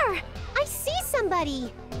over there! I see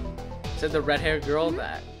somebody! Is it the red-haired girl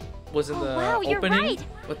that was in the wow, you're opening right.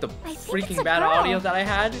 with the I think it's freaking a bad girl. audio that I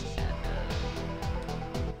had?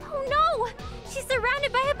 Oh no! She's the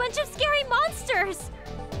surrounded by a bunch of scary monsters.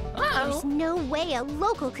 There's no way a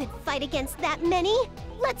local could fight against that many.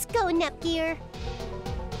 Let's go, Nepgear.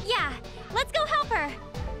 Yeah, let's go help her.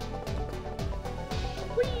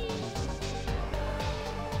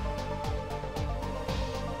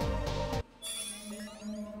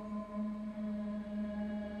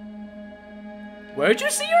 Where'd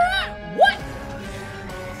you see her at? What?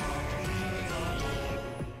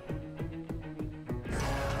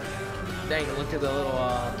 Dang, look at the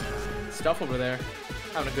little stuff over there.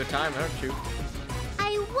 Having a good time, aren't you?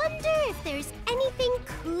 I wonder if there's anything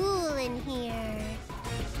cool in here.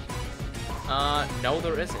 No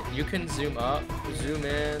there isn't. You can zoom up, zoom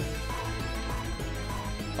in.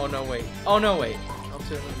 Oh no, wait. Oh no, wait. I'll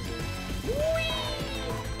turn on zoom.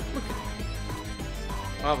 Look at.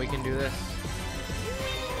 Oh, we can do this.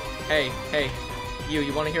 Hey,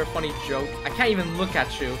 you wanna hear a funny joke? I can't even look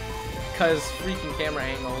at you, cause freaking camera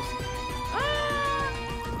angles.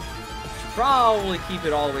 Probably keep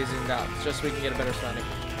it all the way zoomed out, just so we can get a better surrounding.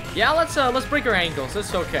 Yeah, let's break our angles.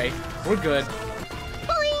 It's okay. We're good.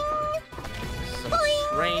 Boing! Some Boing!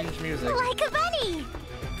 strange music. Like a bunny.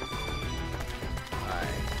 Alright.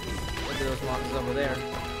 Look at those monsters over there.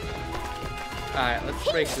 Alright, let's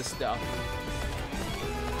break this stuff.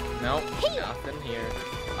 Nope, nothing here.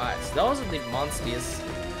 Alright, so those are the monsters.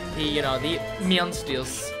 The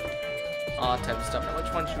monsters. Type of stuff. Now,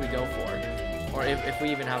 which one should we go for? Or if we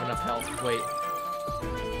even have enough health. Wait.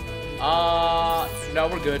 No,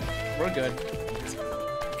 we're good. We're good.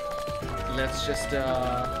 Let's just,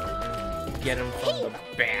 get him from the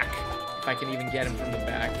back. If I can even get him from the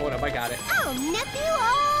back. Hold up, I got it. I'll nip you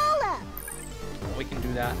all up. We can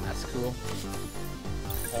do that. That's cool.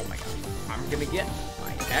 Oh my god. I'm gonna get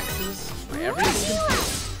my X's, my everything.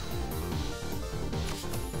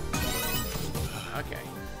 Okay.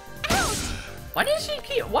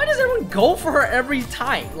 Why does everyone go for her every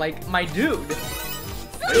time? Like, my dude.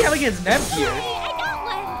 What do you have against Neptune? I got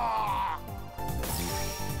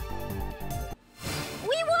one.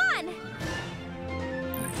 We won.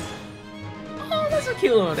 Oh, that's a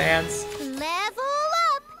cute little dance. Level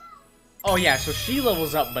up. Oh yeah, so she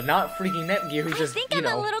levels up, but not freaking Nepgear, who's just, I think I'm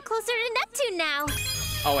a little closer to Neptune now.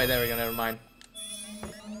 Oh wait, there we go, never mind.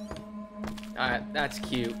 Alright, that's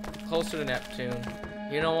cute. Closer to Neptune.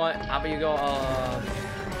 You know what? How about you go,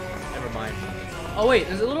 never mind. Oh wait,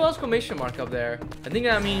 there's a little exclamation mark up there. I think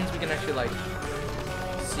that means we can actually, like,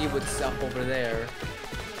 see what's up over there.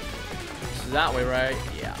 So that way, right?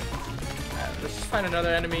 Yeah. Let's just find another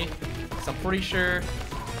enemy. Because I'm pretty sure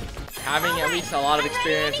having at least a lot of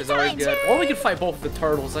experience is always good. Or we could fight both of the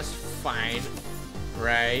turtles. That's fine.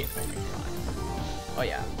 Right? Oh my god. Oh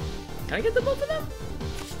yeah. Can I get the both of them?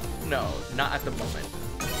 No, not at the moment.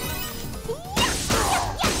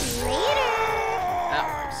 That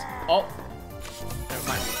works. Oh. Never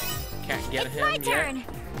mind. Can't get him my yet. turn.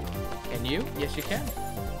 Can you? Yes, you can.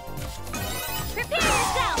 Prepare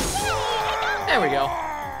yourself. There we go.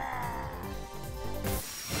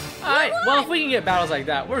 Alright, well, if we can get battles like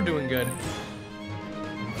that, we're doing good.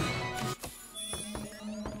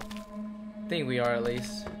 I think we are, at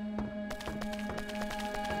least.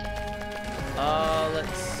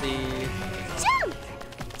 Let's see. Jump!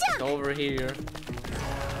 Go over here.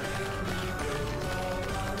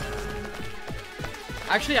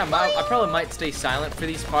 Actually, I probably might stay silent for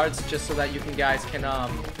these parts, just so that you guys can,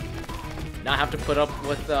 not have to put up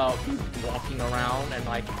with, walking around and,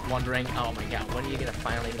 like, wondering, oh my god, when are you gonna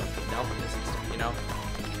finally, like, done with this and stuff, you know?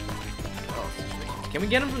 Oh, can we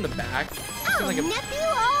get him from the back? I'll Like nip you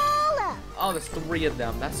all up. oh, there's 3 of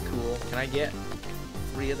them. That's cool. Can I get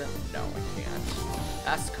 3 of them? No, I can't.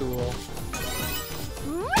 That's cool.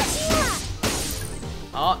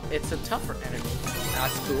 Oh, it's a tougher enemy.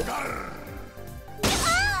 That's cool.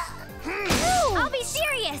 I'll be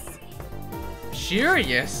serious.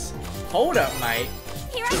 Serious? Hold up, mate.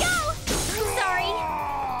 Here I go.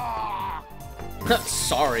 I'm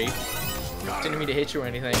sorry. Sorry. Didn't mean to hit you or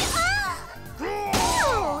anything.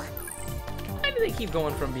 Why do they keep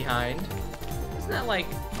going from behind? Isn't that, like,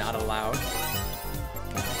 not allowed?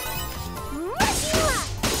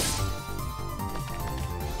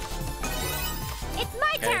 It's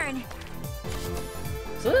my turn.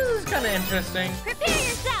 So this is kind of interesting. Prepare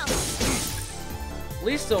yourself. At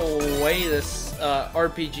least the way this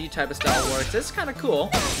RPG type of style works, it's kind of cool.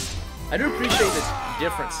 I do appreciate this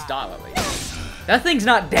different style at least. That thing's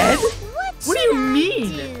not dead? What do you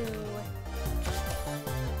mean?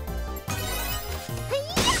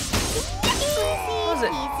 What was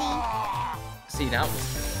it? See, now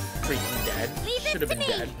it's freaking dead. Should have been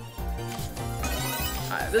dead.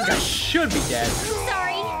 This guy should be dead. I'm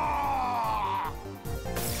sorry.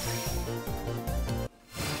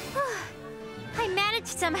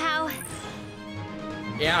 somehow.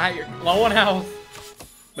 Yeah, you're low on health.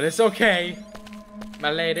 But it's okay,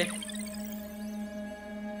 my lady.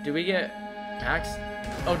 Do we get max?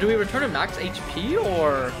 Oh, do we return to max HP,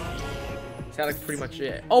 or is that like pretty much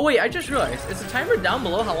it? Oh wait, I just realized, is the timer down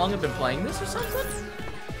below how long I've been playing this or something?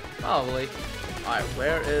 Probably. Alright,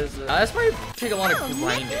 where is it? This might take a lot of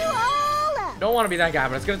grinding. Don't want to be that guy,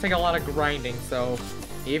 but it's gonna take a lot of grinding, so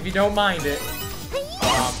if you don't mind it,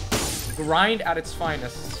 grind at its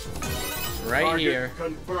finest. Right Target here.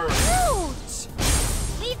 confirmed. Ouch!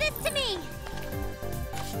 Leave this to me.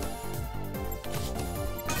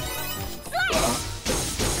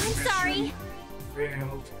 I'm sorry.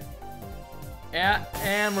 Failed. Yeah,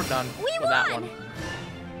 and we're done We with that won! one.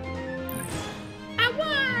 I'm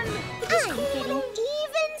getting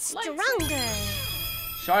even stronger.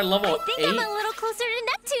 Sorry, level I think 8? I'm a little closer to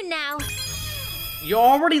Neptune now. You're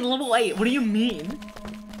already level 8. What do you mean?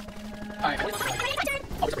 Alright. What should I do?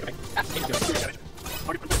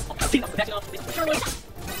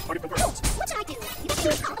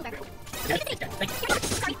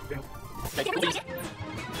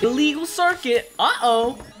 Illegal circuit.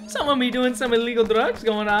 Uh-oh. Someone be doing some illegal drugs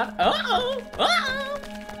going on. Uh-oh. Uh-oh.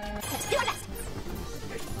 Let's do our best.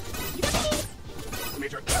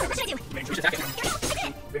 Major. What should I do?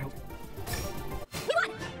 Failed. We won.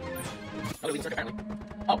 Illegal circuit, apparently.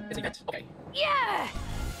 Oh, it's event. Okay. Yeah!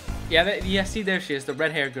 Yeah, yeah, see, there she is, the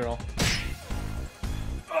red-haired girl.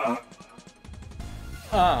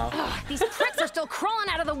 Ugh, these pricks are still crawling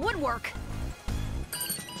out of the woodwork.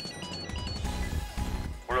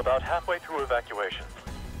 We're about halfway through evacuation.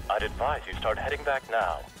 I'd advise you start heading back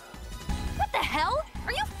now. What the hell?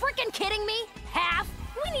 Are you freaking kidding me? Half?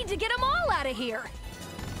 We need to get them all out of here.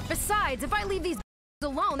 Besides, if I leave these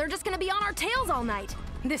alone, they're just gonna be on our tails all night.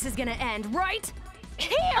 This is gonna end, right?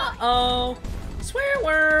 Here! Uh-oh. Swear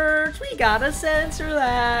words. We gotta censor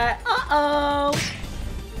that. Uh-oh.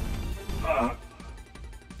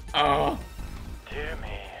 Oh. Dear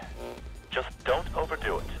me. Just don't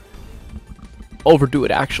overdo it. Overdo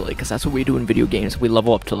it, actually, because that's what we do in video games. We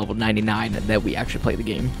level up to level 99, and then we actually play the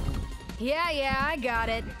game. Yeah, I got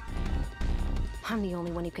it. I'm the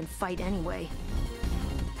only one who can fight anyway.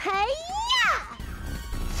 Hey-ya!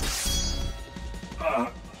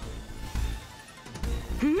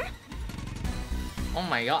 Oh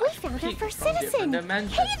my gosh. We found our People first from different citizen.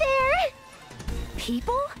 dimensions. Hey there!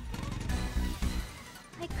 People?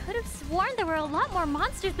 I could have sworn there were a lot more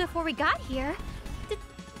monsters before we got here. Did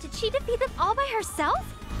she defeat them all by herself?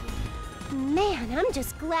 Man, I'm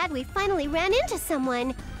just glad we finally ran into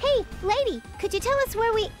someone. Hey, lady, could you tell us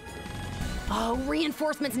where we... Oh,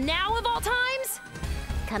 reinforcements now of all times?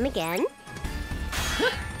 Come again?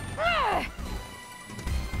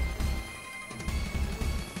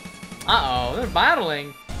 Uh-oh, they're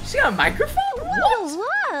battling. She got a microphone? What?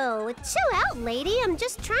 Whoa, chill out, lady. I'm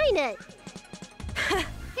just trying to...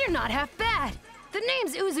 You're not half bad. The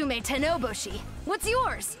name's Uzume Tenoboshi. What's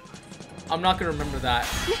yours? I'm not gonna remember that.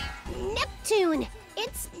 Neptune!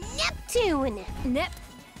 It's Neptune!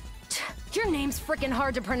 Your name's freaking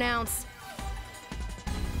hard to pronounce.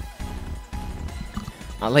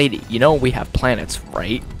 My lady, you know we have planets,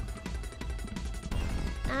 right?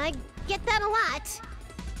 I get that a lot.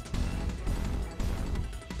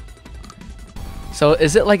 So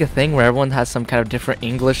is it like a thing where everyone has some kind of different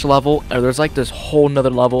English level? Or there's like this whole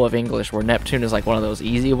nother level of English where Neptune is like one of those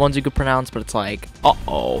easy ones you could pronounce, but it's like,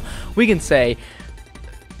 uh-oh. We can say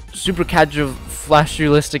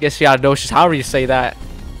supercalifragilisticexpialidocious, however you say that.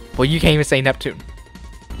 Well, you can't even say Neptune.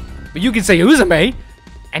 But you can say Uzume,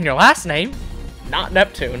 and your last name, not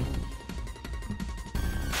Neptune.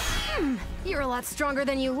 You're a lot stronger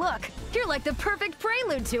than you look. You're like the perfect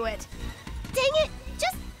prelude to it. Dang it!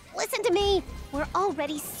 Just listen to me. We're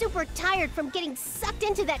already super tired from getting sucked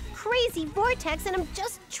into that crazy vortex, and I'm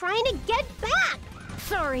just trying to get back.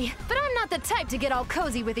 Sorry, but I'm not the type to get all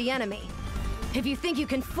cozy with the enemy. If you think you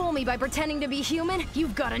can fool me by pretending to be human,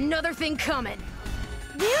 you've got another thing coming.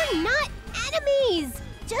 We're not enemies.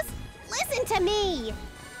 Just listen to me.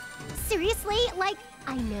 Seriously, like,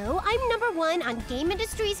 I know I'm #1 on Game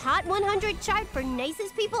Industry's Hot 100 chart for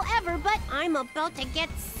nicest people ever, but I'm about to get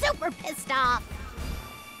super pissed off.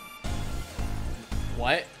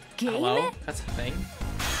 What? Game? Hello? That's a thing?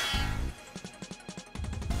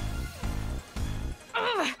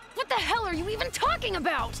 Ugh, what the hell are you even talking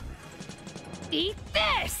about? Eat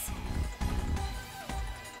this!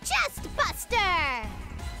 Chest Buster!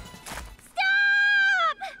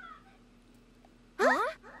 Stop!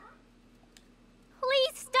 Huh?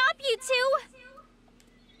 Please stop, you two!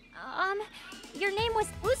 Your name was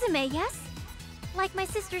Uzume, yes? Like my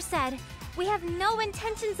sister said, we have no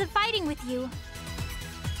intentions of fighting with you.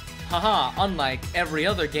 Haha, unlike every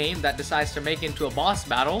other game that decides to make it into a boss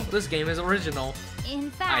battle, this game is original. In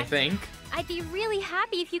fact, I think. I'd be really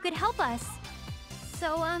happy if you could help us.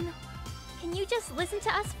 So, can you just listen to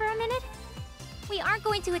us for a minute? We aren't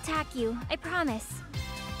going to attack you, I promise.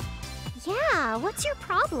 Yeah, what's your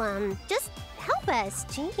problem? Just help us,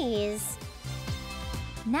 jeez.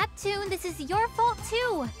 Neptune, this is your fault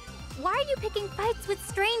too. Why are you picking fights with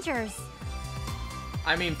strangers?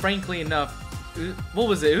 I mean, frankly enough, what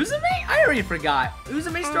was it, Uzume? I already forgot.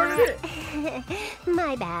 Uzume started it?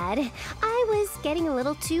 My bad. I was getting a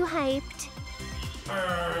little too hyped.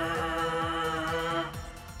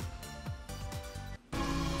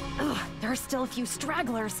 Ugh, there are still a few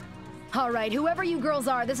stragglers. Alright, whoever you girls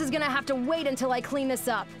are, this is gonna have to wait until I clean this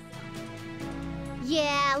up.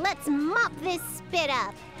 Yeah, let's mop this spit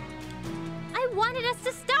up. I wanted us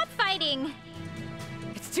to stop fighting.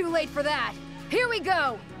 It's too late for that. Here we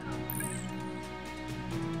go!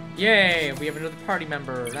 Yay, we have another party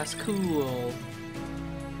member. That's cool.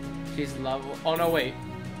 She's level... Oh, no, wait.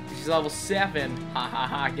 She's level 7. Ha ha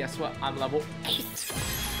ha, guess what? I'm level 8.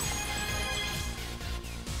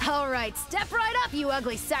 Alright, step right up, you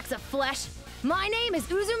ugly sacks of flesh. My name is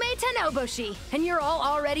Uzume Tanoboshi, and you're all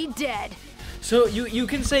already dead. So you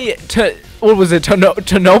can say what was it,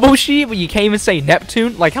 Tanoboshi, but you can't even say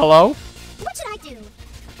Neptune? Like, hello? What should I do?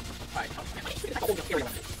 I'm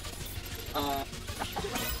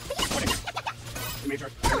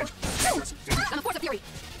a force of fury.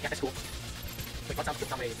 Yeah, that's cool. Wait, what's up?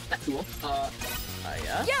 That's cool.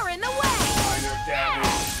 Yeah? You're in the way!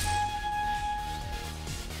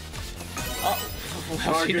 Oh,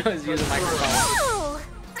 well, she knows use a microphone. Oh!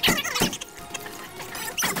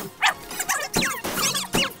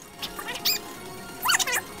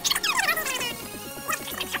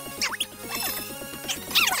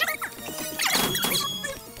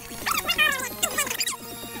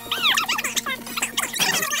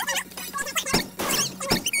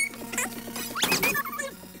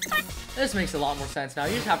 This makes a lot more sense now.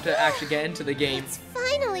 You just have to actually get into the game. It's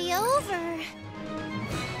finally over.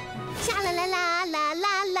 Sha la la la la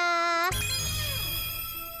la la.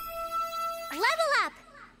 Level up.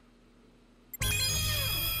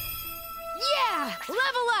 Yeah!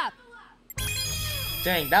 Level up!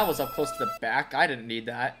 Dang, that was up close to the back. I didn't need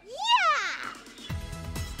that.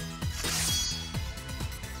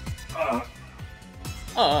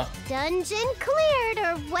 Yeah. Dungeon cleared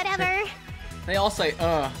or whatever. They all say,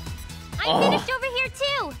 I'm finished over here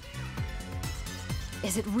too.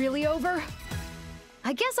 Is it really over?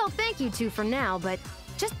 I guess I'll thank you two for now, but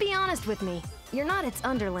just be honest with me. You're not its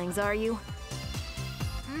underlings, are you?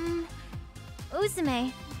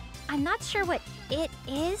 Uzume, I'm not sure what it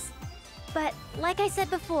is, but like I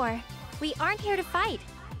said before, we aren't here to fight.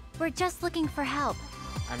 We're just looking for help.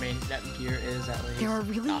 I mean, Netgear is at least... There are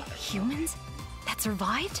really humans that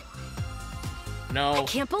survived? No. I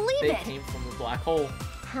can't believe they it! came from the black hole.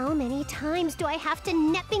 How many times do I have to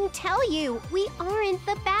nepping tell you? We aren't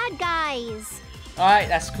the bad guys. Alright,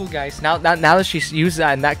 that's cool, guys. Now that she's used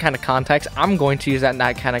that in that kind of context, I'm going to use that in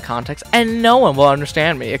that kind of context, and no one will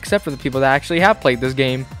understand me, except for the people that actually have played this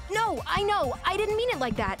game. No, I know. I didn't mean it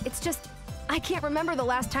like that. It's just, I can't remember the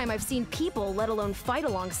last time I've seen people, let alone fight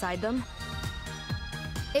alongside them.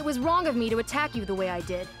 It was wrong of me to attack you the way I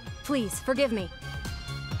did. Please, forgive me.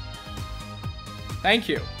 Thank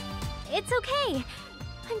you. It's okay.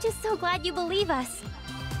 I'm just so glad you believe us.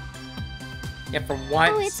 Yeah, for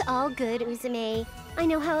once. Oh, it's all good, Uzume. I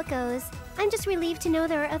know how it goes. I'm just relieved to know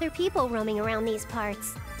there are other people roaming around these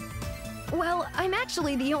parts. Well, I'm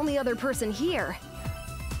actually the only other person here.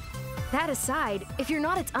 That aside, if you're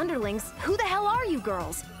not its underlings, who the hell are you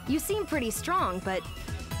girls? You seem pretty strong, but...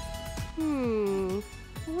 We're...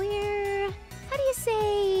 how do you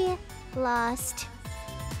say... lost?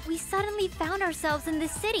 We suddenly found ourselves in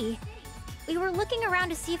this city. We were looking around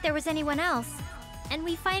to see if there was anyone else, and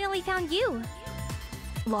we finally found you.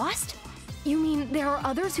 Lost? You mean there are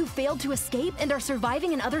others who failed to escape and are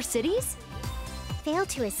surviving in other cities? Failed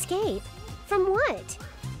to escape? From what?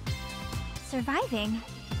 Surviving?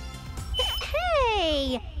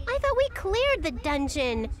 Hey! I thought we cleared the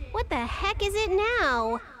dungeon. What the heck is it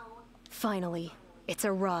now? Finally, it's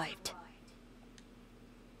arrived.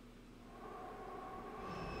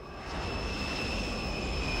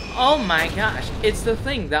 Oh my gosh, it's the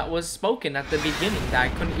thing that was spoken at the beginning that I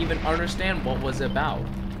couldn't even understand what was about.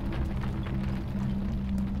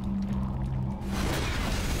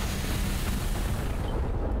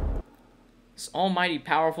 This almighty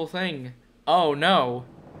powerful thing. Oh no.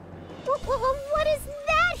 What is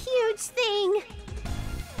that huge thing?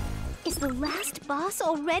 Is the last boss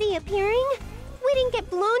already appearing? We didn't get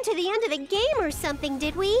blown to the end of the game or something,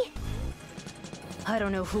 did we? I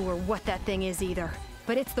don't know who or what that thing is either,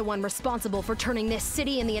 but it's the one responsible for turning this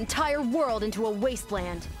city and the entire world into a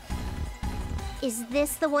wasteland. Is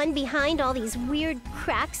this the one behind all these weird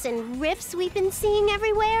cracks and rifts we've been seeing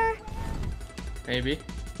everywhere? Maybe.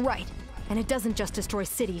 Right. And it doesn't just destroy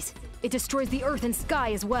cities. It destroys the earth and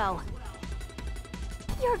sky as well.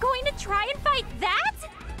 You're going to try and fight that?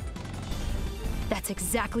 That's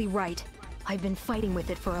exactly right. I've been fighting with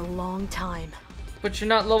it for a long time. But you're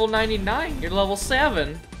not level 99, you're level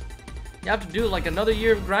 7. You have to do like another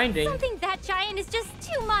year of grinding. Something that giant is just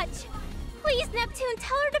too much. Please, Neptune,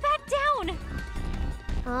 tell her to back down.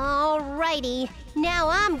 Alrighty, now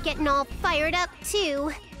I'm getting all fired up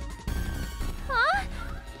too. Huh?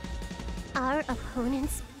 Our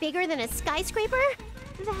opponent's bigger than a skyscraper?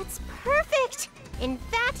 That's perfect! In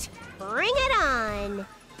fact, bring it on!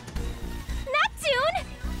 Neptune!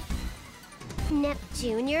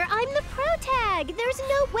 Neptunior, I'm the pro tag! There's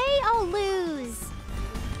no way I'll lose!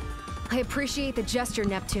 I appreciate the gesture,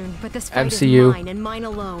 Neptune, but this fight MCU. is mine and mine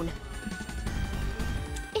alone.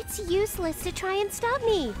 It's useless to try and stop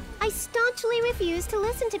me. I staunchly refuse to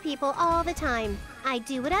listen to people all the time. I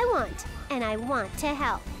do what I want, and I want to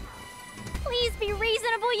help. Please be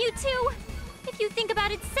reasonable, you two. If you think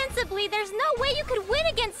about it sensibly, there's no way you could win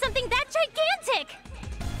against something that gigantic.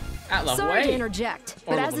 At level Sorry to 8. interject,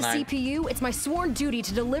 Or but as level a 9. CPU, it's my sworn duty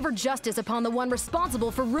to deliver justice upon the one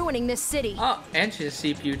responsible for ruining this city. Oh, and she's a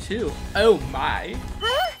CPU too. Oh my.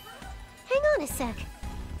 Huh? Hang on a sec.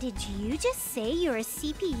 Did you just say you're a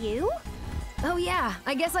CPU? Oh yeah,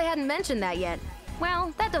 I guess I hadn't mentioned that yet.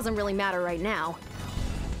 Well, that doesn't really matter right now.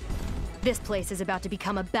 This place is about to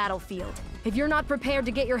become a battlefield. If you're not prepared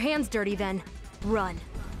to get your hands dirty, then run.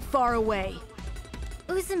 Far away.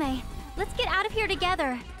 Uzume, let's get out of here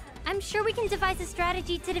together. I'm sure we can devise a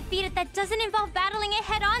strategy to defeat it that doesn't involve battling it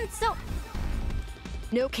head-on, so...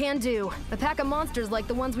 No can do. A pack of monsters like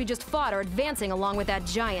the ones we just fought are advancing along with that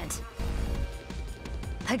giant.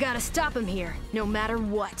 I gotta stop him here, no matter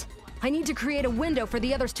what. I need to create a window for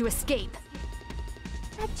the others to escape.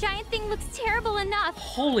 That giant thing looks terrible enough.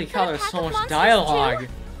 Holy But cow, a there's pack so of much monsters, dialogue. too?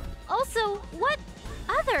 Also, what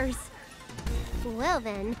others? Well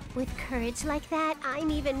then, with courage like that, I'm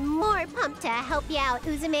even more pumped to help you out,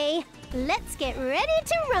 Uzume. Let's get ready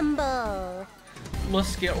to rumble.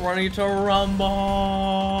 Let's get ready to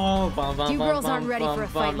rumble. You girls aren't ready for a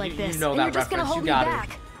fight like this, You know and that you're just gonna reference. hold You me got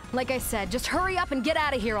back. Like I said, just hurry up and get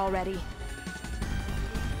out of here already.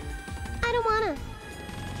 I don't wanna.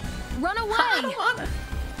 Run away!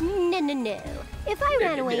 No. If I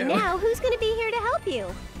ran away No. now, who's gonna be here to help you?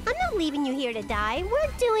 I'm not leaving you here to die.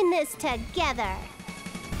 We're doing this together.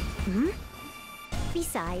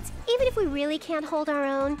 Besides, even if we really can't hold our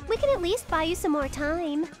own, we can at least buy you some more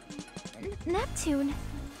time. Neptune.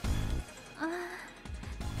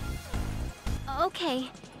 Okay,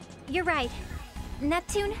 you're right.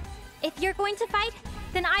 Neptune, if you're going to fight,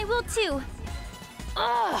 then I will too.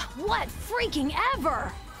 Ugh, what freaking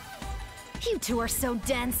ever! You two are so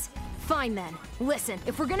dense. Fine then. Listen,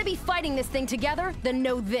 if we're gonna be fighting this thing together, then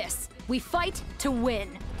know this. We fight to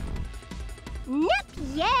win.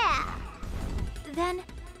 Yeah! Then,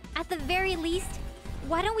 at the very least,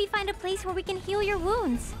 why don't we find a place where we can heal your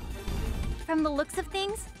wounds? From the looks of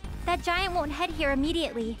things, that giant won't head here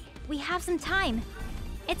immediately. We have some time.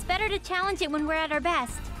 It's better to challenge it when we're at our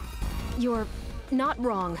best. You're not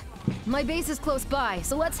wrong. My base is close by,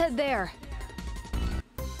 so let's head there.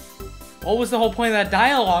 What was the whole point of that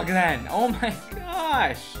dialogue then? Oh my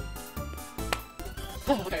gosh.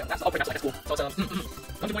 Oh, okay, that's cool. So it's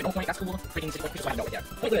 1.0 that's cool. Freaking 6.2, so I know it yet.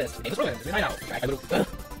 Point this. Game is ruined. I know. I little. You know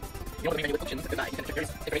what the main menu with functions? Good night. You can check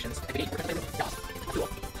various iterations. Activity. Return flavor. Yes. Cool.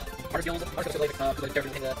 Hard skills. Hard skills like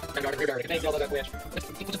everything. Vanguard, rear barrier. Convey all that which.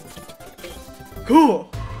 Cool.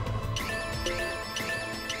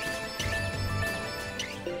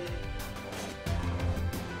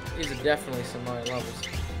 These are definitely some high levels.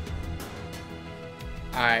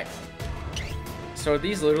 Alright. So are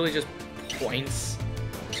these literally just points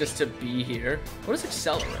just to be here? What does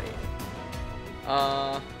accelerate?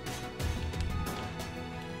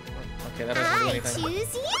 Okay, that doesn't do I anything.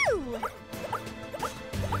 choose you!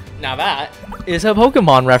 Now that is a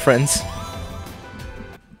Pokemon reference.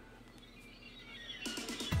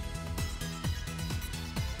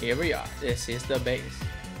 Here we are. This is the base.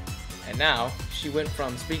 And now, she went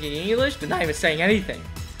from speaking English to not even saying anything.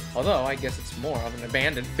 Although, I guess it's more of an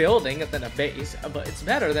abandoned building than a base, but it's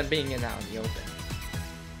better than being out in the open.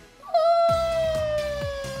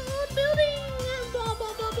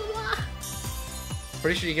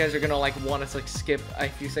 Pretty sure you guys are gonna like want us to skip a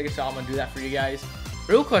few seconds, so I'm gonna do that for you guys.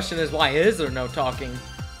 Real question is, why is there no talking?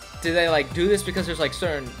 do they like do this because there's like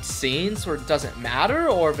certain scenes where it doesn't matter,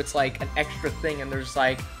 or if it's like an extra thing and there's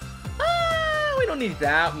like, we don't need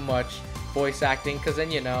that much voice acting, because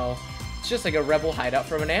then, you know, it's just like a rebel hideout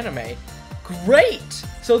from an anime. Great!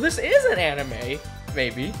 So this is an anime,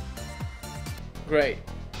 maybe. Great.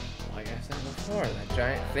 Like I said before, that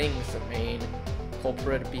giant thing's the main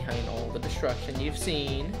culprit behind all the destruction you've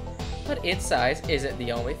seen. But its size isn't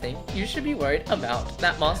the only thing you should be worried about.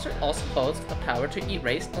 That monster also holds the power to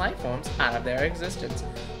erase life forms out of their existence.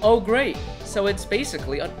 Oh great, so it's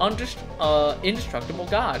basically an indestructible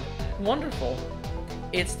god. Wonderful.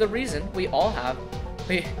 It's the reason we all have,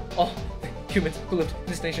 all the humans who lived in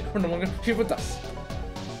this nation are no longer here with us.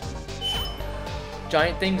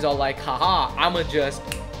 Giant things are like, haha, I'ma just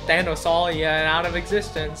Thanos all you and out of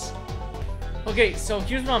existence. Okay, so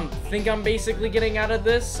here's what I'm basically getting out of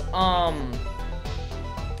this.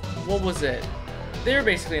 What was it? They're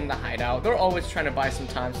basically in the hideout. They're always trying to buy some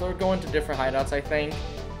time, so they're going to different hideouts, I think.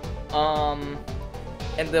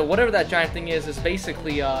 And whatever that giant thing is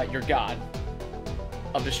basically your god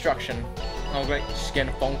of destruction. Oh great, just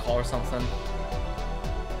getting a phone call or something.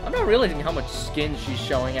 I'm not realizing how much skin she's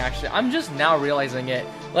showing, actually. I'm just now realizing it.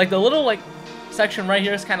 Like, the little, like, section right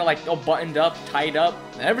here is kind of, like, all buttoned up, tied up.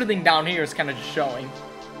 Everything down here is kind of just showing.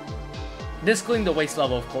 This including the waist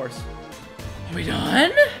level, of course. Are we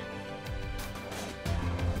done?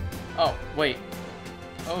 Oh, wait.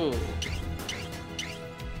 Oh.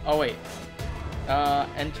 Oh, wait.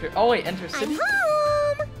 Enter. Oh, wait, enter city. I'm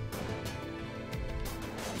home!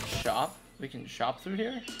 Shop? We can shop through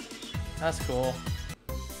here? That's cool.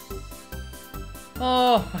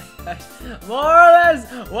 Oh my gosh. More or less.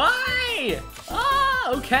 Why?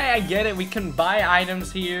 Oh, okay, I get it. We can buy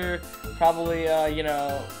items here. Probably, you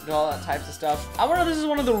know, do all that types of stuff. I wonder if this is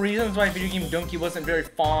one of the reasons why Video Game Donkey wasn't very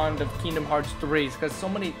fond of Kingdom Hearts 3, because so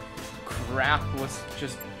many crap was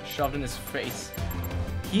just shoved in his face.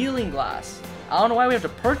 Healing glass. I don't know why we have to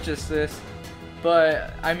purchase this,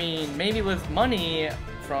 but I mean, maybe with money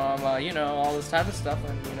from, you know, all this type of stuff,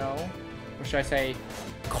 and, you know, or should I say,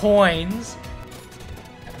 coins.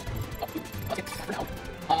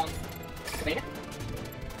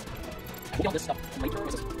 I all this stuff later.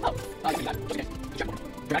 Oh, you got okay.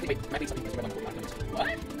 Dramatically, wait, something is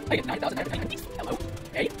what? I get 9,000 hello.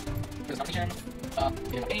 Hey, there's a competition.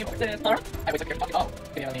 Game, what's this? Alright. I wait, so oh,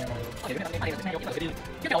 okay,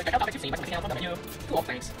 cool,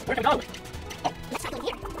 thanks. Where can we go? Oh, let's tackle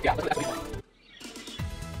here. Yeah, that's what we want.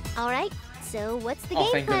 Alright, so what's the game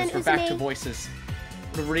plan, thank goodness, we're back to voices.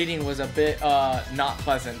 The reading was a bit, not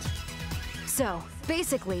pleasant. So,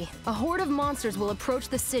 basically, a horde of monsters will approach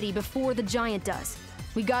the city before the giant does.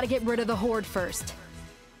 We gotta get rid of the horde first.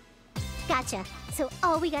 Gotcha. So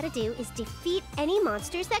all we gotta do is defeat any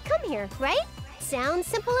monsters that come here, right? Sounds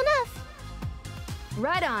simple enough.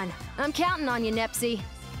 Right on. I'm counting on you, Nepsy.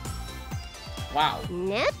 Wow.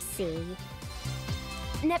 Nepsy?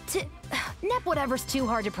 Nep whatever's too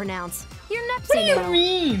hard to pronounce. You're Nepsy What do you now.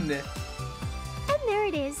 mean? And there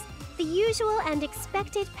it is. The usual and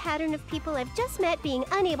expected pattern of people I've just met being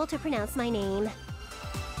unable to pronounce my name.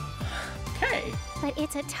 Okay. But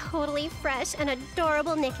it's a totally fresh and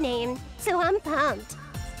adorable nickname, so I'm pumped.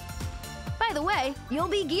 By the way, you'll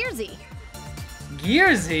be Gearsy.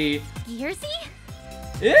 Gearsy? Gearsy?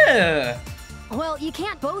 Yeah. Well, you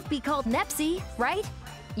can't both be called Nepsy, right?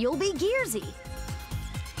 You'll be Gearsy.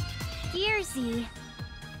 Gearsy.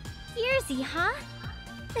 Gearsy, huh?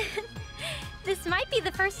 This might be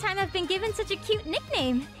the first time I've been given such a cute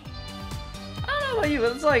nickname. I don't know about you,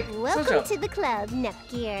 but it's like Welcome to the club,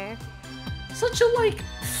 Nepgear. such a like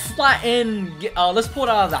flattened. Let's pull it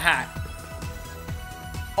out of the hat.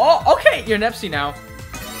 Oh, okay, you're Nepsy now.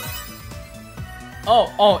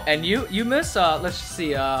 Oh, and you miss. Let's just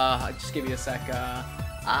see. I'll just give you a sec. No,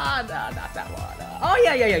 not that one. Oh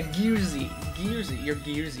yeah. Gearsy, you're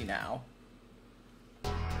Gearsy now.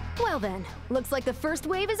 Well then, looks like the first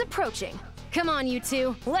wave is approaching. Come on, you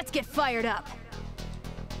two, let's get fired up.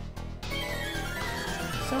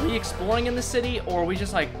 So are we exploring in the city, or are we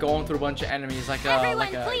just like going through a bunch of enemies like Everyone,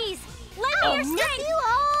 please, lend me your strength. You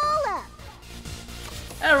all up.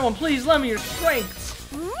 Everyone, please lend me your strength.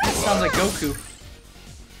 That sounds like Goku.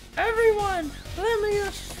 Everyone, lend me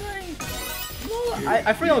your strength.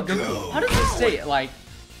 I forget what Goku. How does he say it? Like,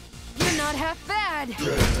 You're not half bad.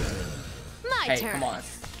 My hey, turn. come on.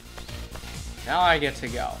 Now I get to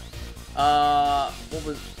go. What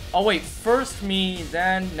was? Oh wait, first me,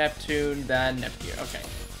 then Neptune, then Nepgear. Okay.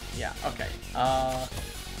 Yeah. Okay. Yeah.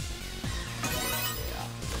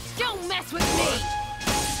 Don't mess with me.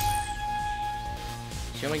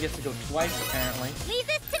 She only gets to go twice, apparently. Leave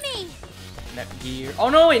this to me. Netgear. Oh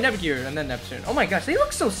no, wait, Netgear and then Neptune. Oh my gosh, they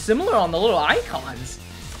look so similar on the little icons.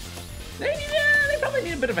 They probably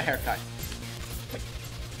need a bit of a haircut. Wait.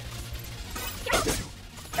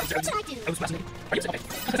 What should I do?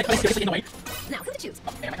 Now, who to choose?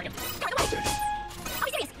 Go away!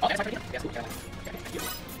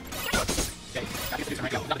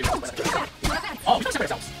 Are we serious? Oh, we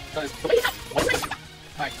separate ourselves.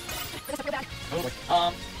 Alright.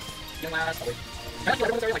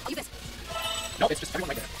 Use this. No, it's just everyone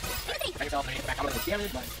right there. Make yourself back out of the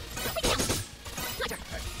damage, but... My turn.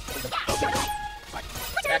 Alright.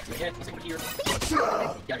 Back to the hit. Let's see what here.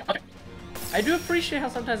 Yeah, okay. I do appreciate how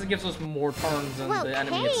sometimes it gives us more turns than Well, the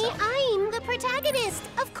enemy hey, itself. I'm the protagonist.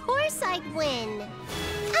 Of course I'd win.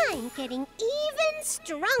 I'm getting even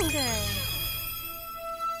stronger.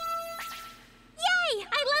 Yay!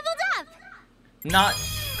 I leveled up! Not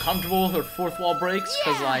comfortable with her fourth wall breaks,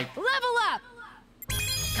 because like... Level up!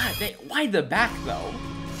 God dang, why the back though?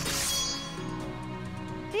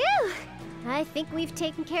 Phew! I think we've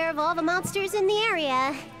taken care of all the monsters in the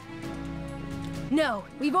area. No,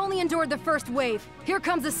 we've only endured the first wave. Here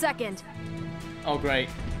comes the second. Oh great.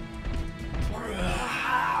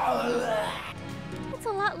 It's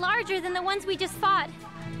a lot larger than the ones we just fought.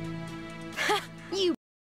 You...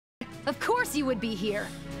 Of course you would be here.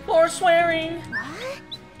 More swearing! What?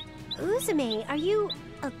 Uzume, are you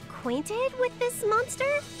acquainted with this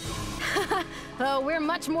monster? Oh, we're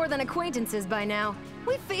much more than acquaintances by now.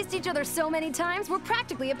 We've faced each other so many times, we're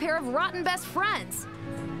practically a pair of rotten best friends.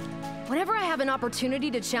 Whenever I have an opportunity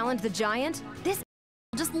to challenge the giant, this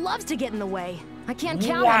just loves to get in the way. I can't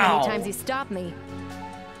count how many times he stopped me.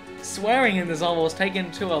 Swearing in this almost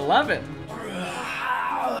taken to 11.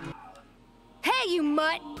 Hey, you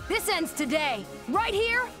mutt! This ends today. Right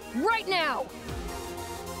here, right now.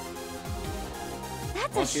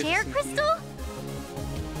 That's a share crystal?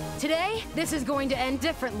 Today, this is going to end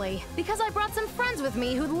differently, because I brought some friends with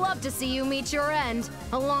me who'd love to see you meet your end,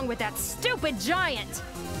 along with that stupid giant.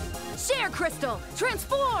 Share crystal,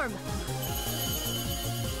 transform!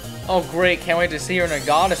 Oh great, can't wait to see her in a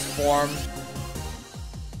goddess form.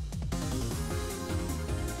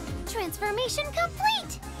 Transformation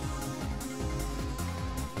complete!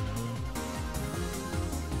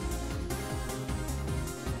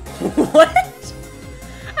 What?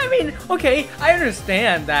 I mean, okay, I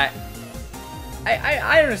understand that.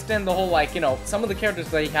 I understand the whole, like, you know, some of the characters,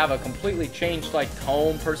 they have a completely changed, like,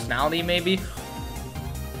 tone, personality, maybe.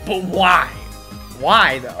 But why?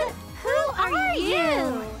 Why, though? Who are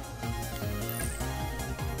you?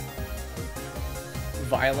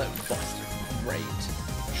 Violet Bust. Great.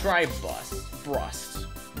 Try Bust. Brust.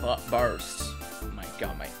 Burst. Oh my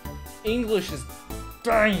god, my English is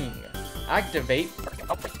dying. Activate.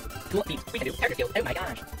 Oh my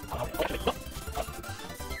gosh.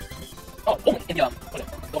 Oh, only in the,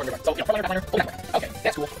 okay,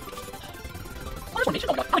 that's cool. Transformation?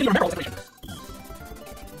 Oh my god, I don't even remember all this information.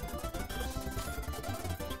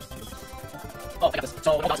 Oh, I got this. So,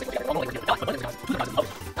 no dots, okay, normally we're here. Dots, but okay,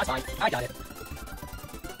 that's fine. I got it.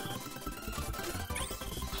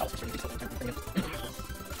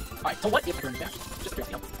 Alright, so what if I turn back? Just a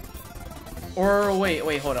curiosity. Or,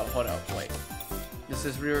 wait, hold up, wait. This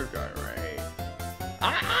is rear guard, right?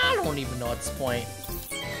 I don't even know at this point.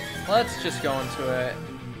 Let's just go into it.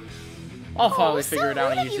 I'll probably figure it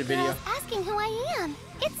out in a YouTube video. Asking who I am.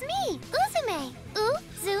 It's me, Uzume.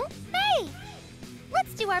 Uzume.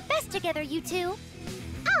 Let's do our best together, you two.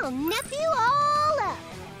 I'll nap you all up.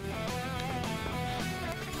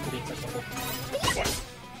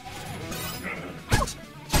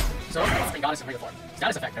 So, I got us in regular form.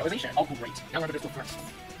 Status effect, realization. Oh, great. Now remember this one first.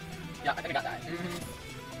 Yeah, I think I got that.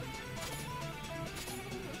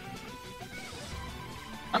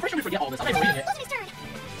 I'm pretty sure we forget all this. I'm not even reading it. Uzume's turn.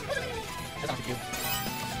 That's not cute.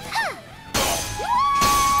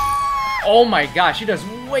 Oh my gosh, she does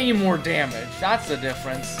way more damage. That's the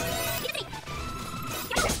difference.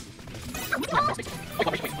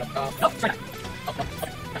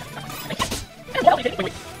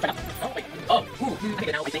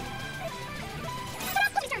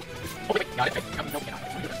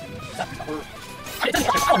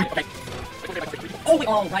 Oh, wait,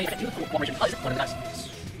 all right. I do cool formation. Oh, this is one of the guys.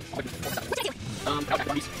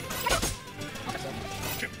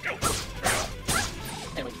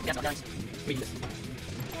 Anyway, that's not nice. We need this.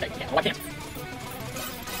 Okay, yeah, well, I can't.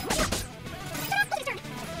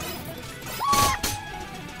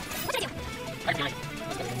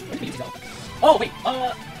 Oh, wait,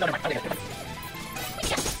 no, never mind. Okay,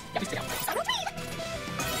 yeah, please take out.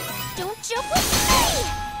 Don't joke with me!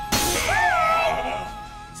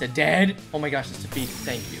 Is it dead? Oh my gosh, it's defeated.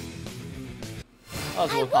 Thank you. That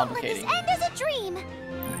was a little complicated. I won't let this end as a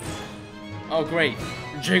Oh great,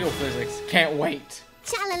 jiggle physics, can't wait.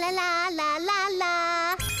 Cha la la la la la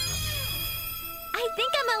la. I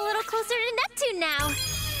think I'm a little closer to Neptune now.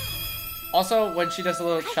 Also, when she does a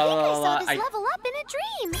little I think cha la I la saw la, this level up in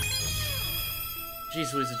a dream.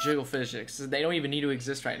 Jeez, Louise, the jiggle physics. They don't even need to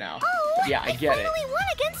exist right now. Oh, Yeah, I get it. finally won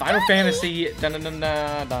against Final Doggy. Fantasy. Dun dun dun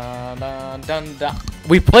dun dun dun dun dun.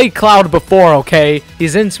 We played Cloud before, okay?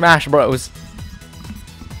 He's in Smash Bros.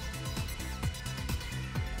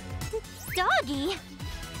 Doggy?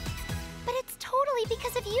 But it's totally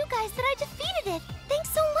because of you guys that I defeated it. Thanks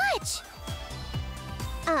so much.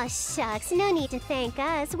 Aw, shucks, no need to thank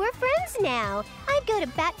us. We're friends now. I'd go to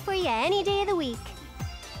bat for you any day of the week.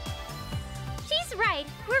 She's right.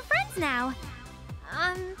 We're friends now.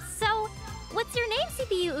 So, what's your name,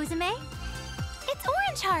 CPU Uzume? It's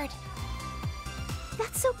Orange Heart.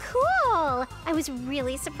 That's so cool! I was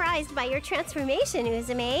really surprised by your transformation,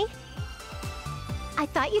 Uzume. I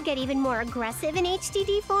thought you'd get even more aggressive in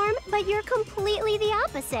HDD form, but you're completely the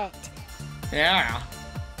opposite. Yeah.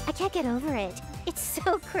 I can't get over it. It's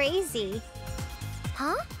so crazy.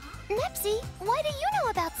 Huh? Nepsy, why do you know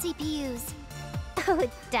about CPUs? Oh,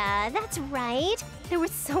 duh, that's right. There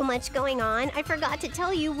was so much going on, I forgot to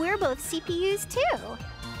tell you we're both CPUs too.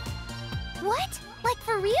 What? Like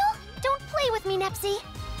for real? Don't play with me, Nepsy.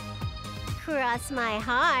 Cross my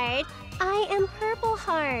heart. I am Purple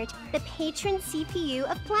Heart, the patron CPU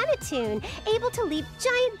of Planetoon, able to leap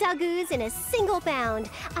giant Dagoos in a single bound.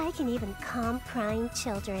 I can even calm crying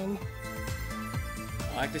children.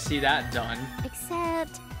 I like to see that done.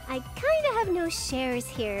 Except, I kinda have no shares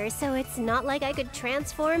here, so it's not like I could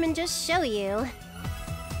transform and just show you.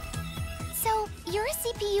 So, you're a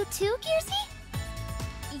CPU too,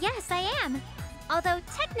 Gearsy? Yes, I am. Although,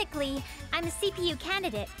 technically, I'm a CPU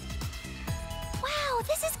candidate. Wow,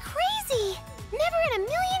 this is crazy! Never in a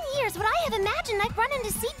million years would I have imagined I'd run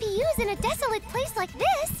into CPUs in a desolate place like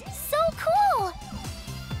this. So cool!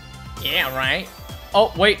 Yeah, right.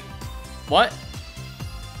 Oh, wait. What?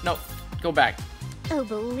 No, go back. Oh,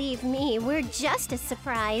 believe me, we're just as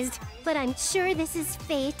surprised. But I'm sure this is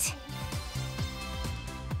fate.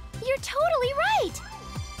 You're totally right!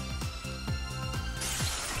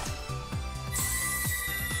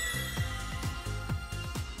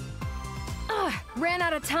 Ugh, ran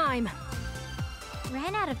out of time.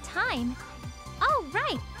 Ran out of time? Oh,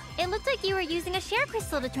 right. It looked like you were using a share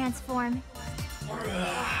crystal to transform.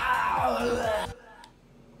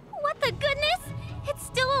 What the goodness? It's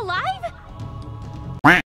still alive?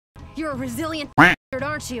 You're a resilient bastard,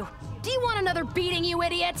 aren't you? Do you want another beating, you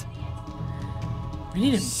idiot? We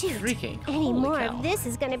need him Shoot, freaking. any Holy more cow. of this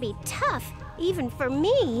is gonna be tough, even for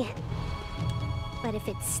me. But if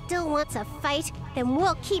it still wants a fight, then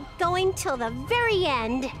we'll keep going till the very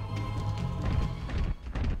end.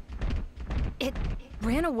 It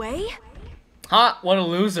ran away? Ha! What a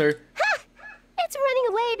loser. Ha! It's running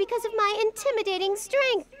away because of my intimidating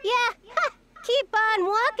strength. Yeah, ha! Keep on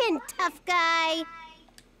walking, tough guy.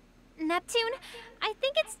 Neptune, I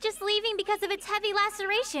think it's just leaving because of its heavy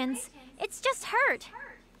lacerations. It's just hurt.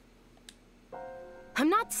 I'm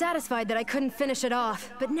not satisfied that I couldn't finish it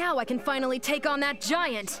off, but now I can finally take on that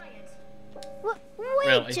giant. Wait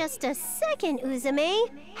Really? just a second, Uzume.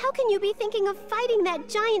 How can you be thinking of fighting that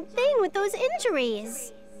giant thing with those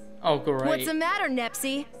injuries? Oh, great. What's the matter,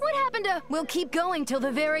 Nepsy? What happened to we'll keep going till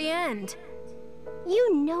the very end?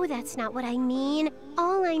 You know that's not what I mean.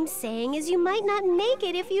 All I'm saying is you might not make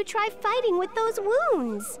it if you try fighting with those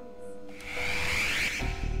wounds.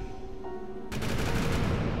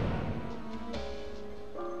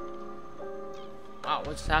 Wow,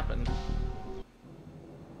 what's happened?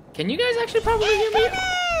 Can you guys actually probably hear me?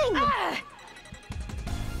 Ah!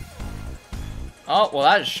 Oh, well,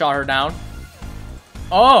 that just shot her down.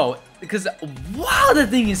 Oh, because, wow, the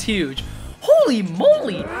thing is huge. Holy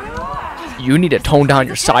moly. You need to tone down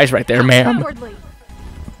your size right there, ma'am. Cowardly.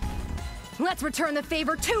 Let's return the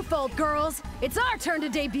favor twofold, girls. It's our turn to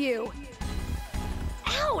debut.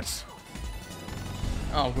 Ouch!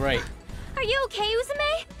 Oh, great. Are you okay,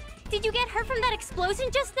 Uzume? Did you get hurt from that explosion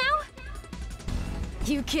just now?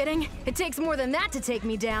 You kidding? It takes more than that to take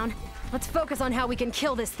me down. Let's focus on how we can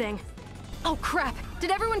kill this thing. Oh crap, did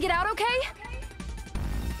everyone get out okay?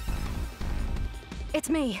 It's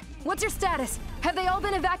me. What's your status? Have they all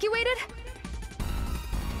been evacuated?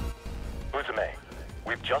 Uzume,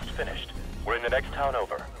 we've just finished. We're in the next town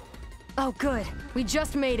over. Oh good, we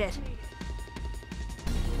just made it.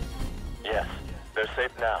 Yes, they're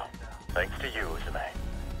safe now. Thanks to you, Uzume.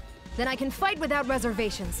 Then I can fight without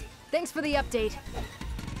reservations. Thanks for the update.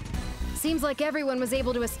 Seems like everyone was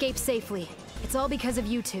able to escape safely. It's all because of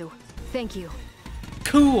you two. Thank you.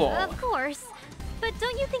 Cool. Of course. But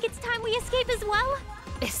don't you think it's time we escape as well?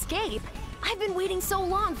 Escape? I've been waiting so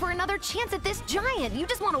long for another chance at this giant. You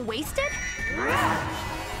just want to waste it?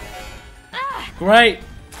 Great.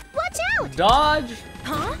 Watch out! Dodge.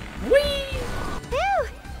 Huh? Whee! Phew!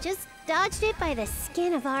 Just dodged it by the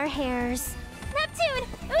skin of our hairs. Neptune!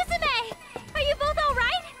 Uzume! Are you both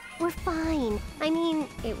alright? We're fine. I mean,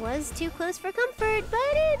 it was too close for comfort, but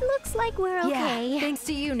it looks like we're okay. Yeah, thanks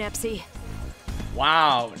to you, Nepsy.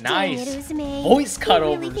 Wow, Dang it, nice. Uzume. Voice You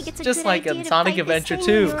really think cutovers, it's a just good like idea in to Sonic fight this Adventure thing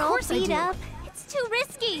 2. when we're all Of course I beat do. up? It's too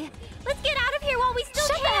risky. Let's get out of here while we still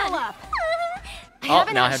Shut the can. hell up! I Oh,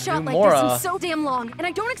 haven't now I had a have to shot do like more, this in so damn long, and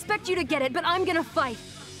I don't expect you to get it, but I'm gonna fight.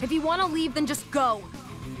 If you want to leave, then just go.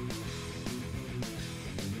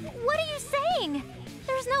 What are you saying?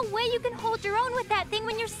 There's no way you can hold your own with that thing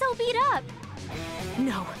when you're so beat up.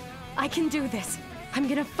 No, I can do this. I'm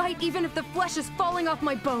gonna fight even if the flesh is falling off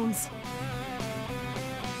my bones.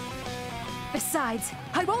 Besides,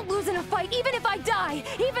 I won't lose in a fight even if I die,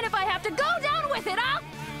 even if I have to go down with it, I'll...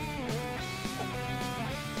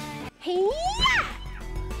 Hey-ya!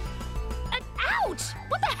 Ouch!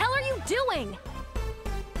 What the hell are you doing?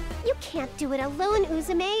 You can't do it alone,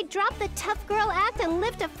 Uzume. Drop the tough girl act and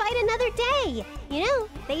live to fight another day. You know,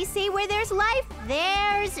 they say where there's life,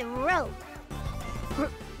 there's rope.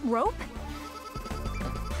 Rope?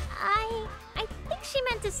 I think she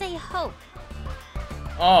meant to say hope.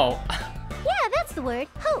 Oh. Yeah, that's the word,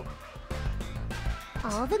 hope.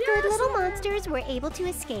 All the good little monsters were able to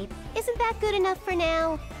escape. Isn't that good enough for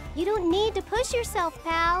now? You don't need to push yourself,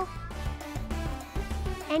 pal.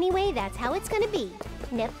 Anyway, that's how it's gonna be.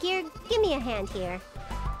 Nepgear, give me a hand here.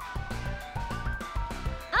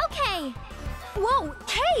 Okay. Whoa,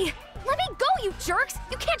 hey! Let me go, you jerks!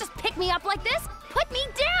 You can't just pick me up like this! Put me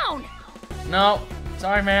down! No.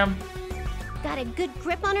 Sorry, ma'am. Got a good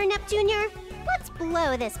grip on her, Neptunior? Let's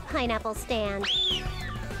blow this pineapple stand.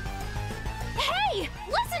 Hey!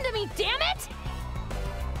 Listen to me, damn it!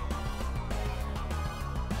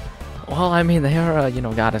 Well, I mean, they are, you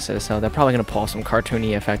know, goddesses, so they're probably gonna pull some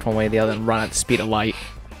cartoony effect one way or the other and run at the speed of light.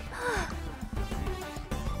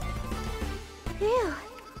 Phew.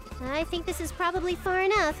 I think this is probably far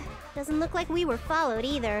enough. Doesn't look like we were followed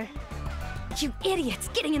either. You idiots,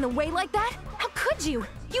 getting in the way like that? How could you?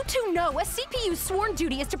 You two know a CPU's sworn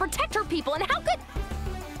duty is to protect her people, and how could...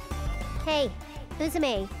 Hey,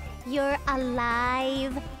 Uzume, you're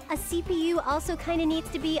alive. A CPU also kind of needs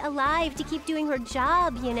to be alive to keep doing her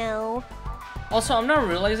job, you know. Also, I'm not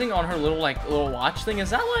realizing on her little watch thing, is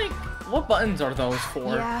that like, what buttons are those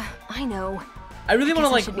for? Yeah, I know. I really want to guess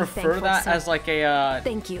I like should be refer thankful, that so- as like a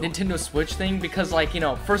Thank you. Nintendo Switch thing because like, you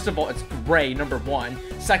know, first of all, it's gray, number one.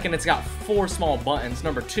 Second, it's got 4 small buttons,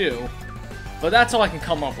 number 2. But that's all I can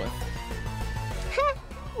come up with. Heh,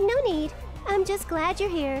 no need. I'm just glad you're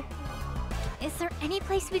here. Is there any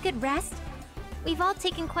place we could rest? We've all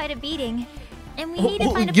taken quite a beating, and we Oh, need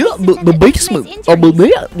to find a yeah, place to tend the to basement. Uzume's I mean,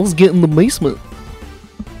 injuries. yeah, let's get in the basement.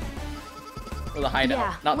 Or the hideout.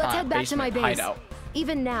 Yeah, Not let's the head back to my basement, base. hideout.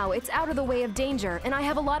 Even now, it's out of the way of danger, and I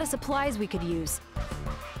have a lot of supplies we could use.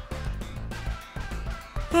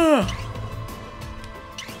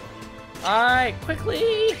 Alright,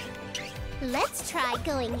 quickly! Let's try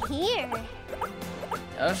going here.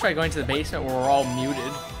 Let's try going to the basement where we're all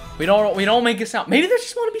muted. We don't make a sound. Maybe they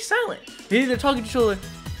just want to be silent. Maybe they're talking to each other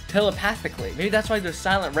telepathically. Maybe that's why they're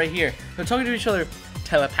silent right here. They're talking to each other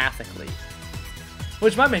telepathically.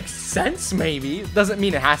 Which might make sense, maybe. Doesn't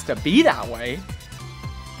mean it has to be that way.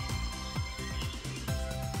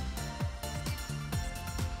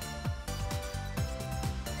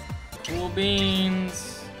 Cool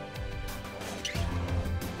beans.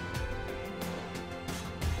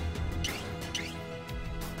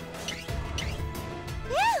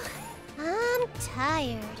 Phew, I'm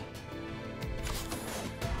tired.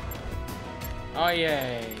 Oh,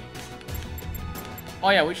 yay. Oh,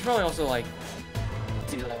 yeah, we should probably also, like,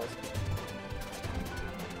 do those.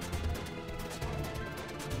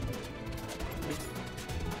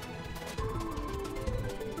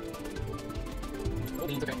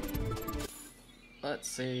 Okay. Let's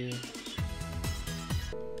see.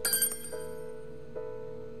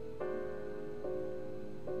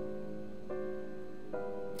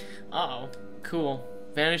 Uh-oh. Cool.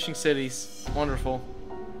 Vanishing cities. Wonderful.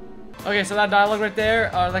 Okay, so that dialogue right there,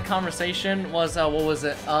 that conversation was, what was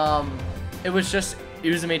it? It was just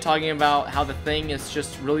Uzume talking about how the thing is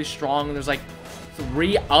just really strong, and there's like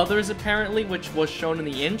 3 others apparently, which was shown in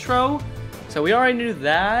the intro. So we already knew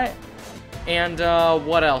that. And,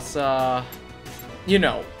 what else? You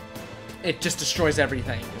know, it just destroys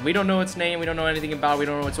everything. We don't know its name, we don't know anything about it, we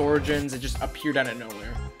don't know its origins, it just appeared out of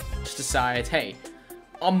nowhere. Just decides, hey,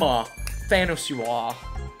 I'ma Thanos you are.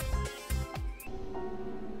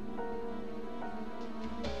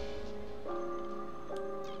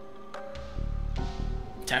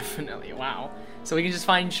 Definitely, wow. So we can just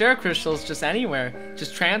find share crystals just anywhere.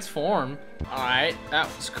 Just transform. Alright, that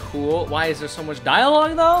was cool. Why is there so much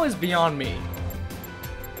dialogue though? Is beyond me.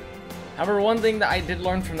 However, one thing that I did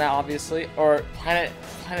learn from that, obviously, or planet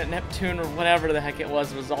Neptune or whatever the heck it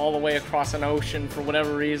was all the way across an ocean for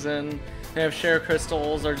whatever reason. They have share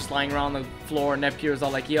crystals or just lying around the floor. Nepgear's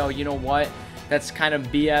all like, yo, you know what? That's kind of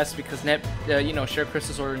BS because you know, share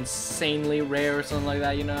crystals are insanely rare or something like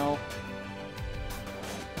that, you know?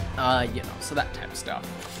 You know, so that type of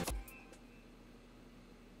stuff.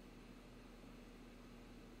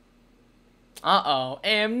 Uh-oh,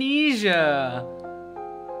 amnesia!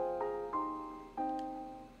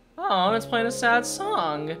 Oh, it's playing a sad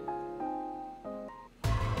song.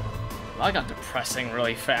 Well, I got depressing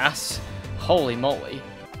really fast. Holy moly.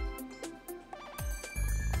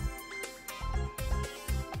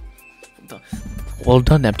 Well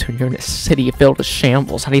done, Neptune. You're in a city filled with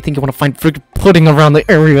shambles. How do you think you want to find freaking pudding around the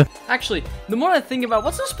area? Actually, the more I think about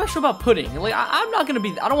what's so special about pudding, like, I'm not gonna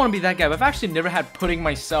be, I don't want to be that guy, but I've actually never had pudding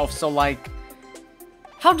myself, so like,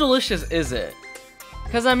 how delicious is it?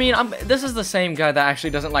 Because, I mean, this is the same guy that actually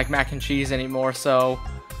doesn't like mac and cheese anymore, so,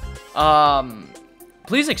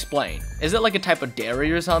 please explain. Is it like a type of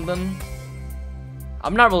dairy or something?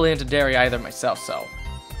 I'm not really into dairy either myself, so,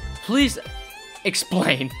 please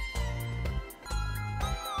explain.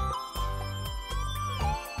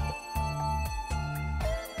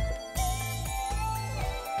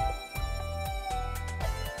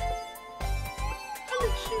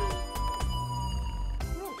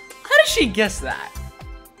 How did she guess that?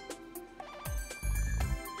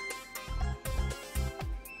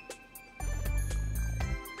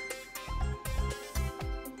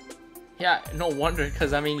 Yeah, no wonder,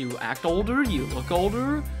 because, I mean, you act older, you look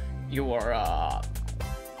older, you are,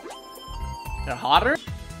 you're hotter?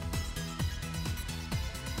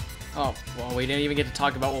 Oh, well, we didn't even get to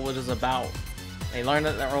talk about what it was about. They learned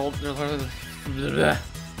that they're old,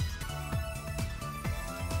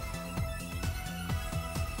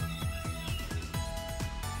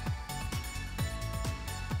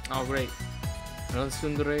 Oh, great. Another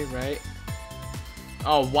tsundere, right?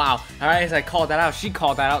 Oh, wow. Alright, I called that out. She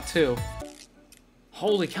called that out, too.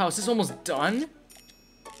 Holy cow, is this almost done?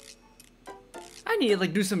 I need to,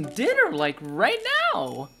 like, do some dinner, like, right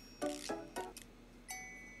now.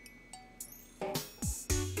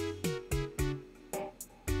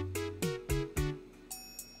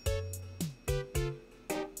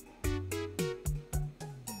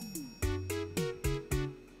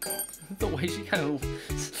 The way she kind of...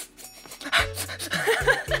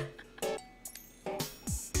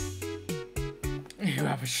 You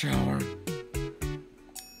have a shower.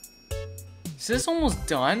 Is this almost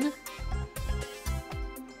done?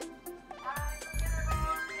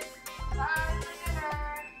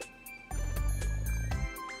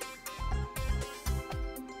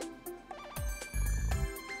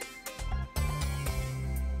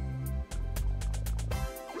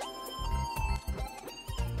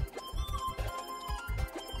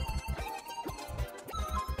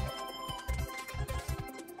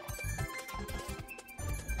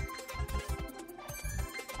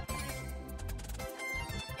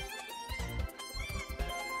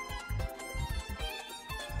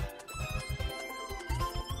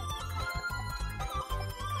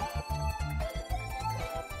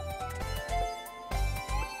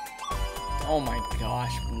 Oh my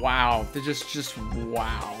gosh, wow. They're just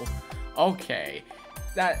wow. Okay.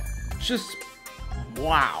 That just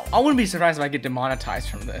wow. I wouldn't be surprised if I get demonetized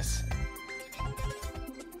from this.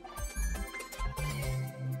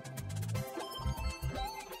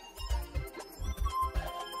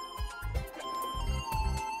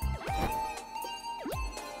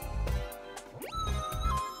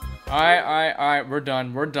 Alright, we're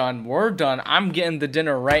done. I'm getting the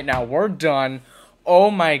dinner right now. We're done.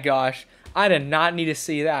 Oh my gosh. I did not need to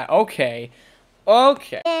see that. Okay.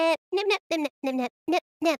 Okay.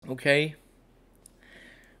 Okay.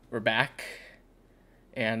 We're back.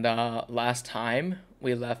 And last time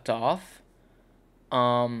we left off,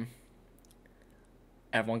 everyone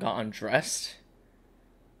got undressed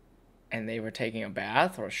and they were taking a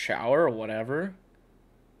bath or a shower or whatever.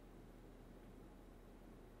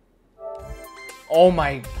 Oh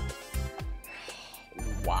my...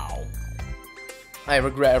 Wow. I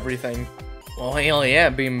regret everything. Well, hell yeah,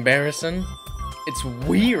 it'd be embarrassing. It's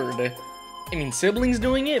weird. I mean, siblings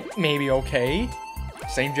doing it? Maybe okay.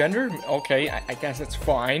 Same gender? Okay, I guess it's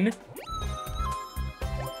fine.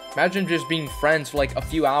 Imagine just being friends for like a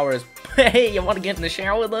few hours. Hey, you want to get in the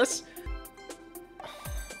shower with us?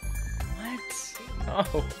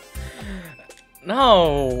 What?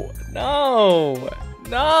 No. No. No.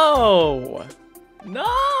 No.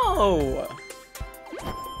 No.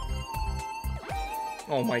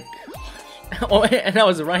 Oh my gosh. Oh, and I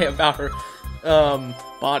was right about her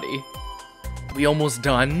body. We almost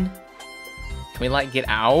done? Can we like get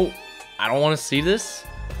out? I don't want to see this.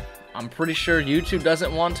 I'm pretty sure YouTube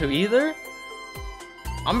doesn't want to either.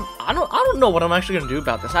 I don't know what I'm actually gonna do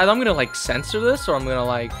about this. Either I'm gonna like censor this, or I'm gonna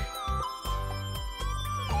like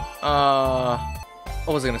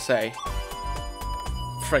what was I gonna say?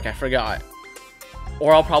 Frick, I forgot.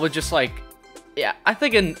 Or I'll probably just like, yeah, I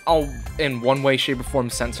think I'll in one way, shape, or form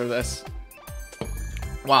censor this.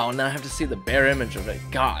 Wow, and now I have to see the bare image of it.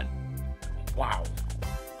 God. Wow.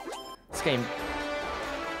 This game.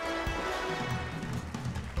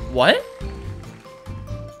 What?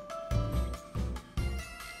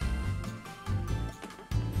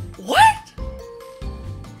 What?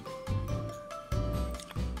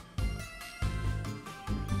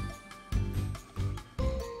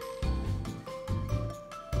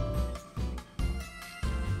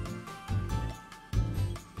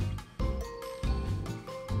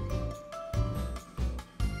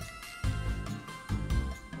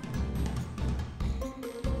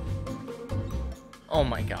 Oh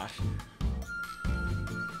my gosh.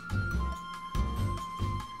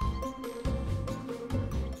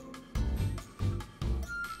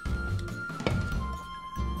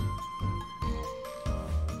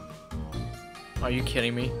 Are you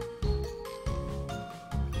kidding me?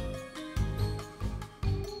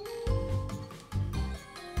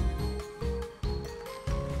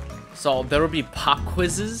 So there will be pop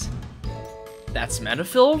quizzes? That's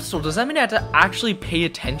meta-filled? So does that mean I have to actually pay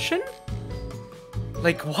attention?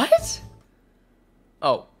 Like, what?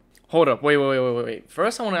 Oh, hold up. Wait.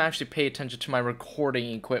 First, I want to actually pay attention to my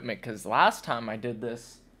recording equipment, because last time I did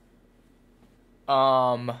this,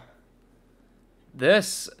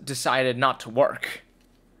 this decided not to work.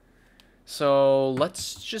 So,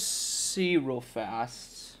 let's just see real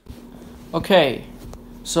fast. Okay,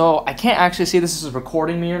 so I can't actually see if this is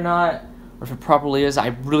recording me or not, or if it properly is. I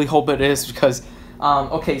really hope it is, because,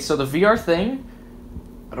 okay, so the VR thing,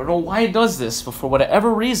 I don't know why it does this, but for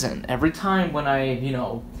whatever reason, every time when I, you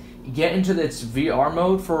know, get into its VR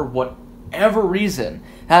mode for whatever reason,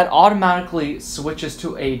 that automatically switches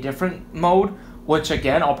to a different mode, which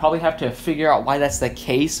again, I'll probably have to figure out why that's the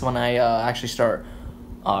case when I actually start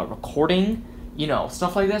recording, you know,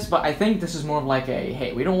 stuff like this. But I think this is more of like a,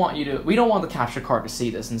 hey, we don't want the capture card to see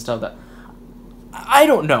this and stuff. That I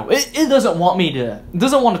don't know. It doesn't want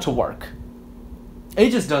it to work.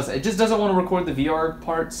 It just doesn't. It just doesn't want to record the VR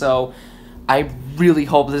part, so I really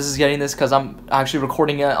hope this is getting this, because I'm actually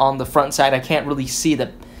recording it on the front side. I can't really see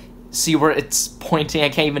where it's pointing.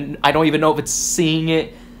 I don't even know if it's seeing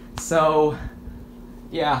it. So,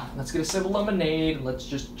 yeah, let's get a sip of lemonade. Let's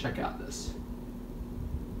just check out this.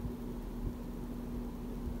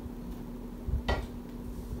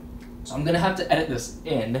 So I'm gonna have to edit this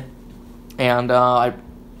in, and I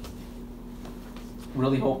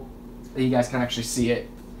really hope that you guys can actually see it.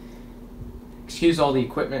 Excuse all the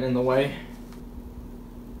equipment in the way.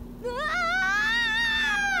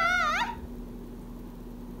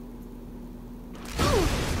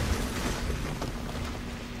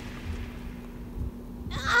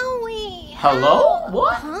 Owie! Hello?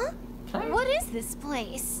 What? Huh? Okay. What is this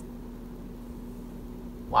place?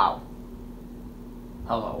 Wow.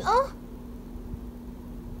 Hello. Oh?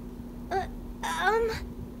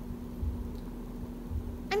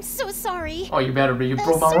 I'm so sorry. Oh, you better be. You The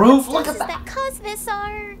broke my roof. Look at circumstances that. that cause this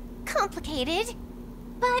are complicated.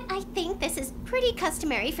 But I think this is pretty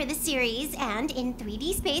customary for the series, and in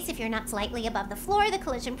 3D space, if you're not slightly above the floor, the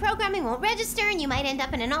collision programming won't register, and you might end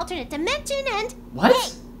up in an alternate dimension, and... What?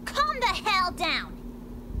 Hey, calm the hell down.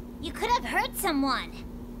 You could have hurt someone.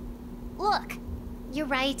 Look. You're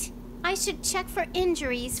right. I should check for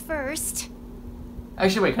injuries first.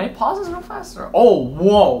 Actually, wait. Can I pause this real faster? Oh,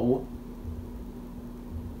 whoa.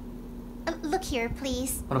 Look here,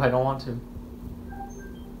 please. What if I don't want to?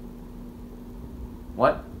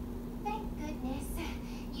 What? Thank goodness.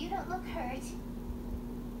 You don't look hurt.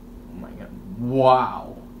 Oh my god.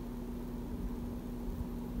 Wow.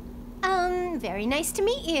 Very nice to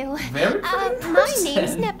meet you. Very pretty My person.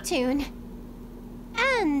 name's Neptune.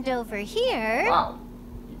 And over here... Wow.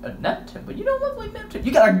 A Neptune? But you don't look like Neptune.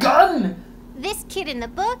 You got a gun! This kid in the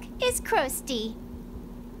book is Krusty.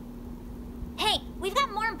 Hey, we've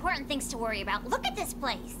got more important things to worry about. Look at this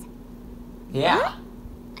place. Yeah.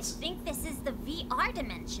 I think this is the VIIR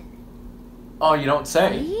dimension. Oh, you don't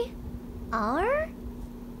say. VR?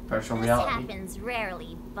 Virtual This reality. happens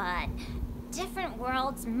rarely, but different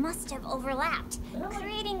worlds must have overlapped,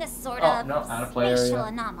 creating a sort Oh, of no, out of play spatial area.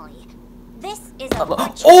 anomaly. This is a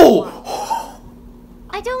virtual world. Oh!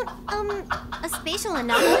 I don't, a spatial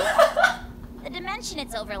anomaly? The dimension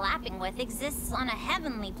it's overlapping with exists on a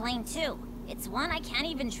heavenly plane too. It's one I can't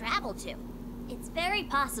even travel to. It's very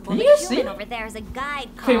possible Can the you guys see? human over there is a guide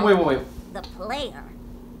Okay, called wait. the player.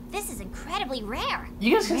 This is incredibly rare.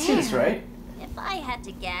 You guys can see this, right? If I had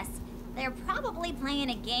to guess, they're probably playing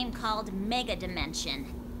a game called Megadimension.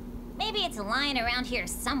 Maybe it's lying around here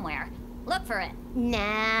somewhere. Look for it.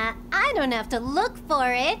 Nah, I don't have to look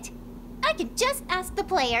for it. I can just ask the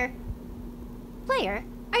player. Player,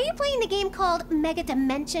 are you playing the game called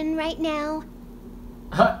Megadimension right now?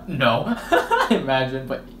 No. I imagine,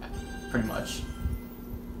 but pretty much.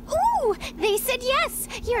 Ooh, they said yes.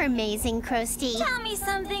 You're amazing, Krusty. Tell me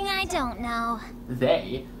something I don't know.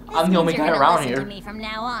 They? This I'm the only means you're guy gonna around listen here. to me from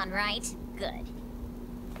now on, right? Good.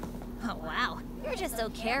 Oh wow, you're just so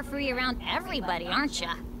carefree around everybody, aren't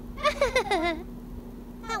ya?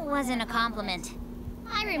 That wasn't a compliment.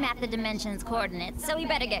 I remapped the dimension's coordinates, so we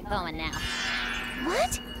better get going now.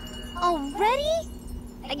 What? Already?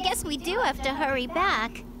 I guess we do have to hurry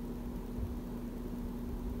back.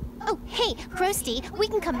 Oh, hey, Krusty, we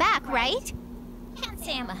can come back, right? Can't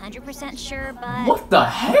say I'm 100% sure, but... What the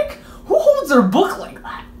heck? Who holds their book like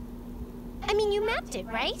that? I mean, you mapped it,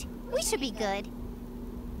 right? We should be good.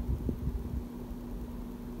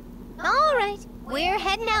 All right, we're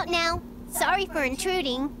heading out now. Sorry for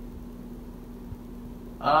intruding.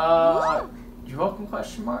 You're welcome,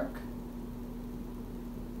 question mark?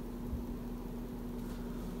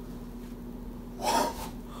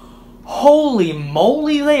 Holy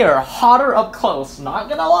moly, they are hotter up close, not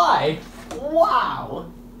gonna lie.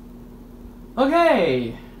 Wow.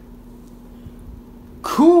 Okay.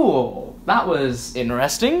 Cool. That was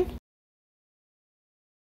interesting.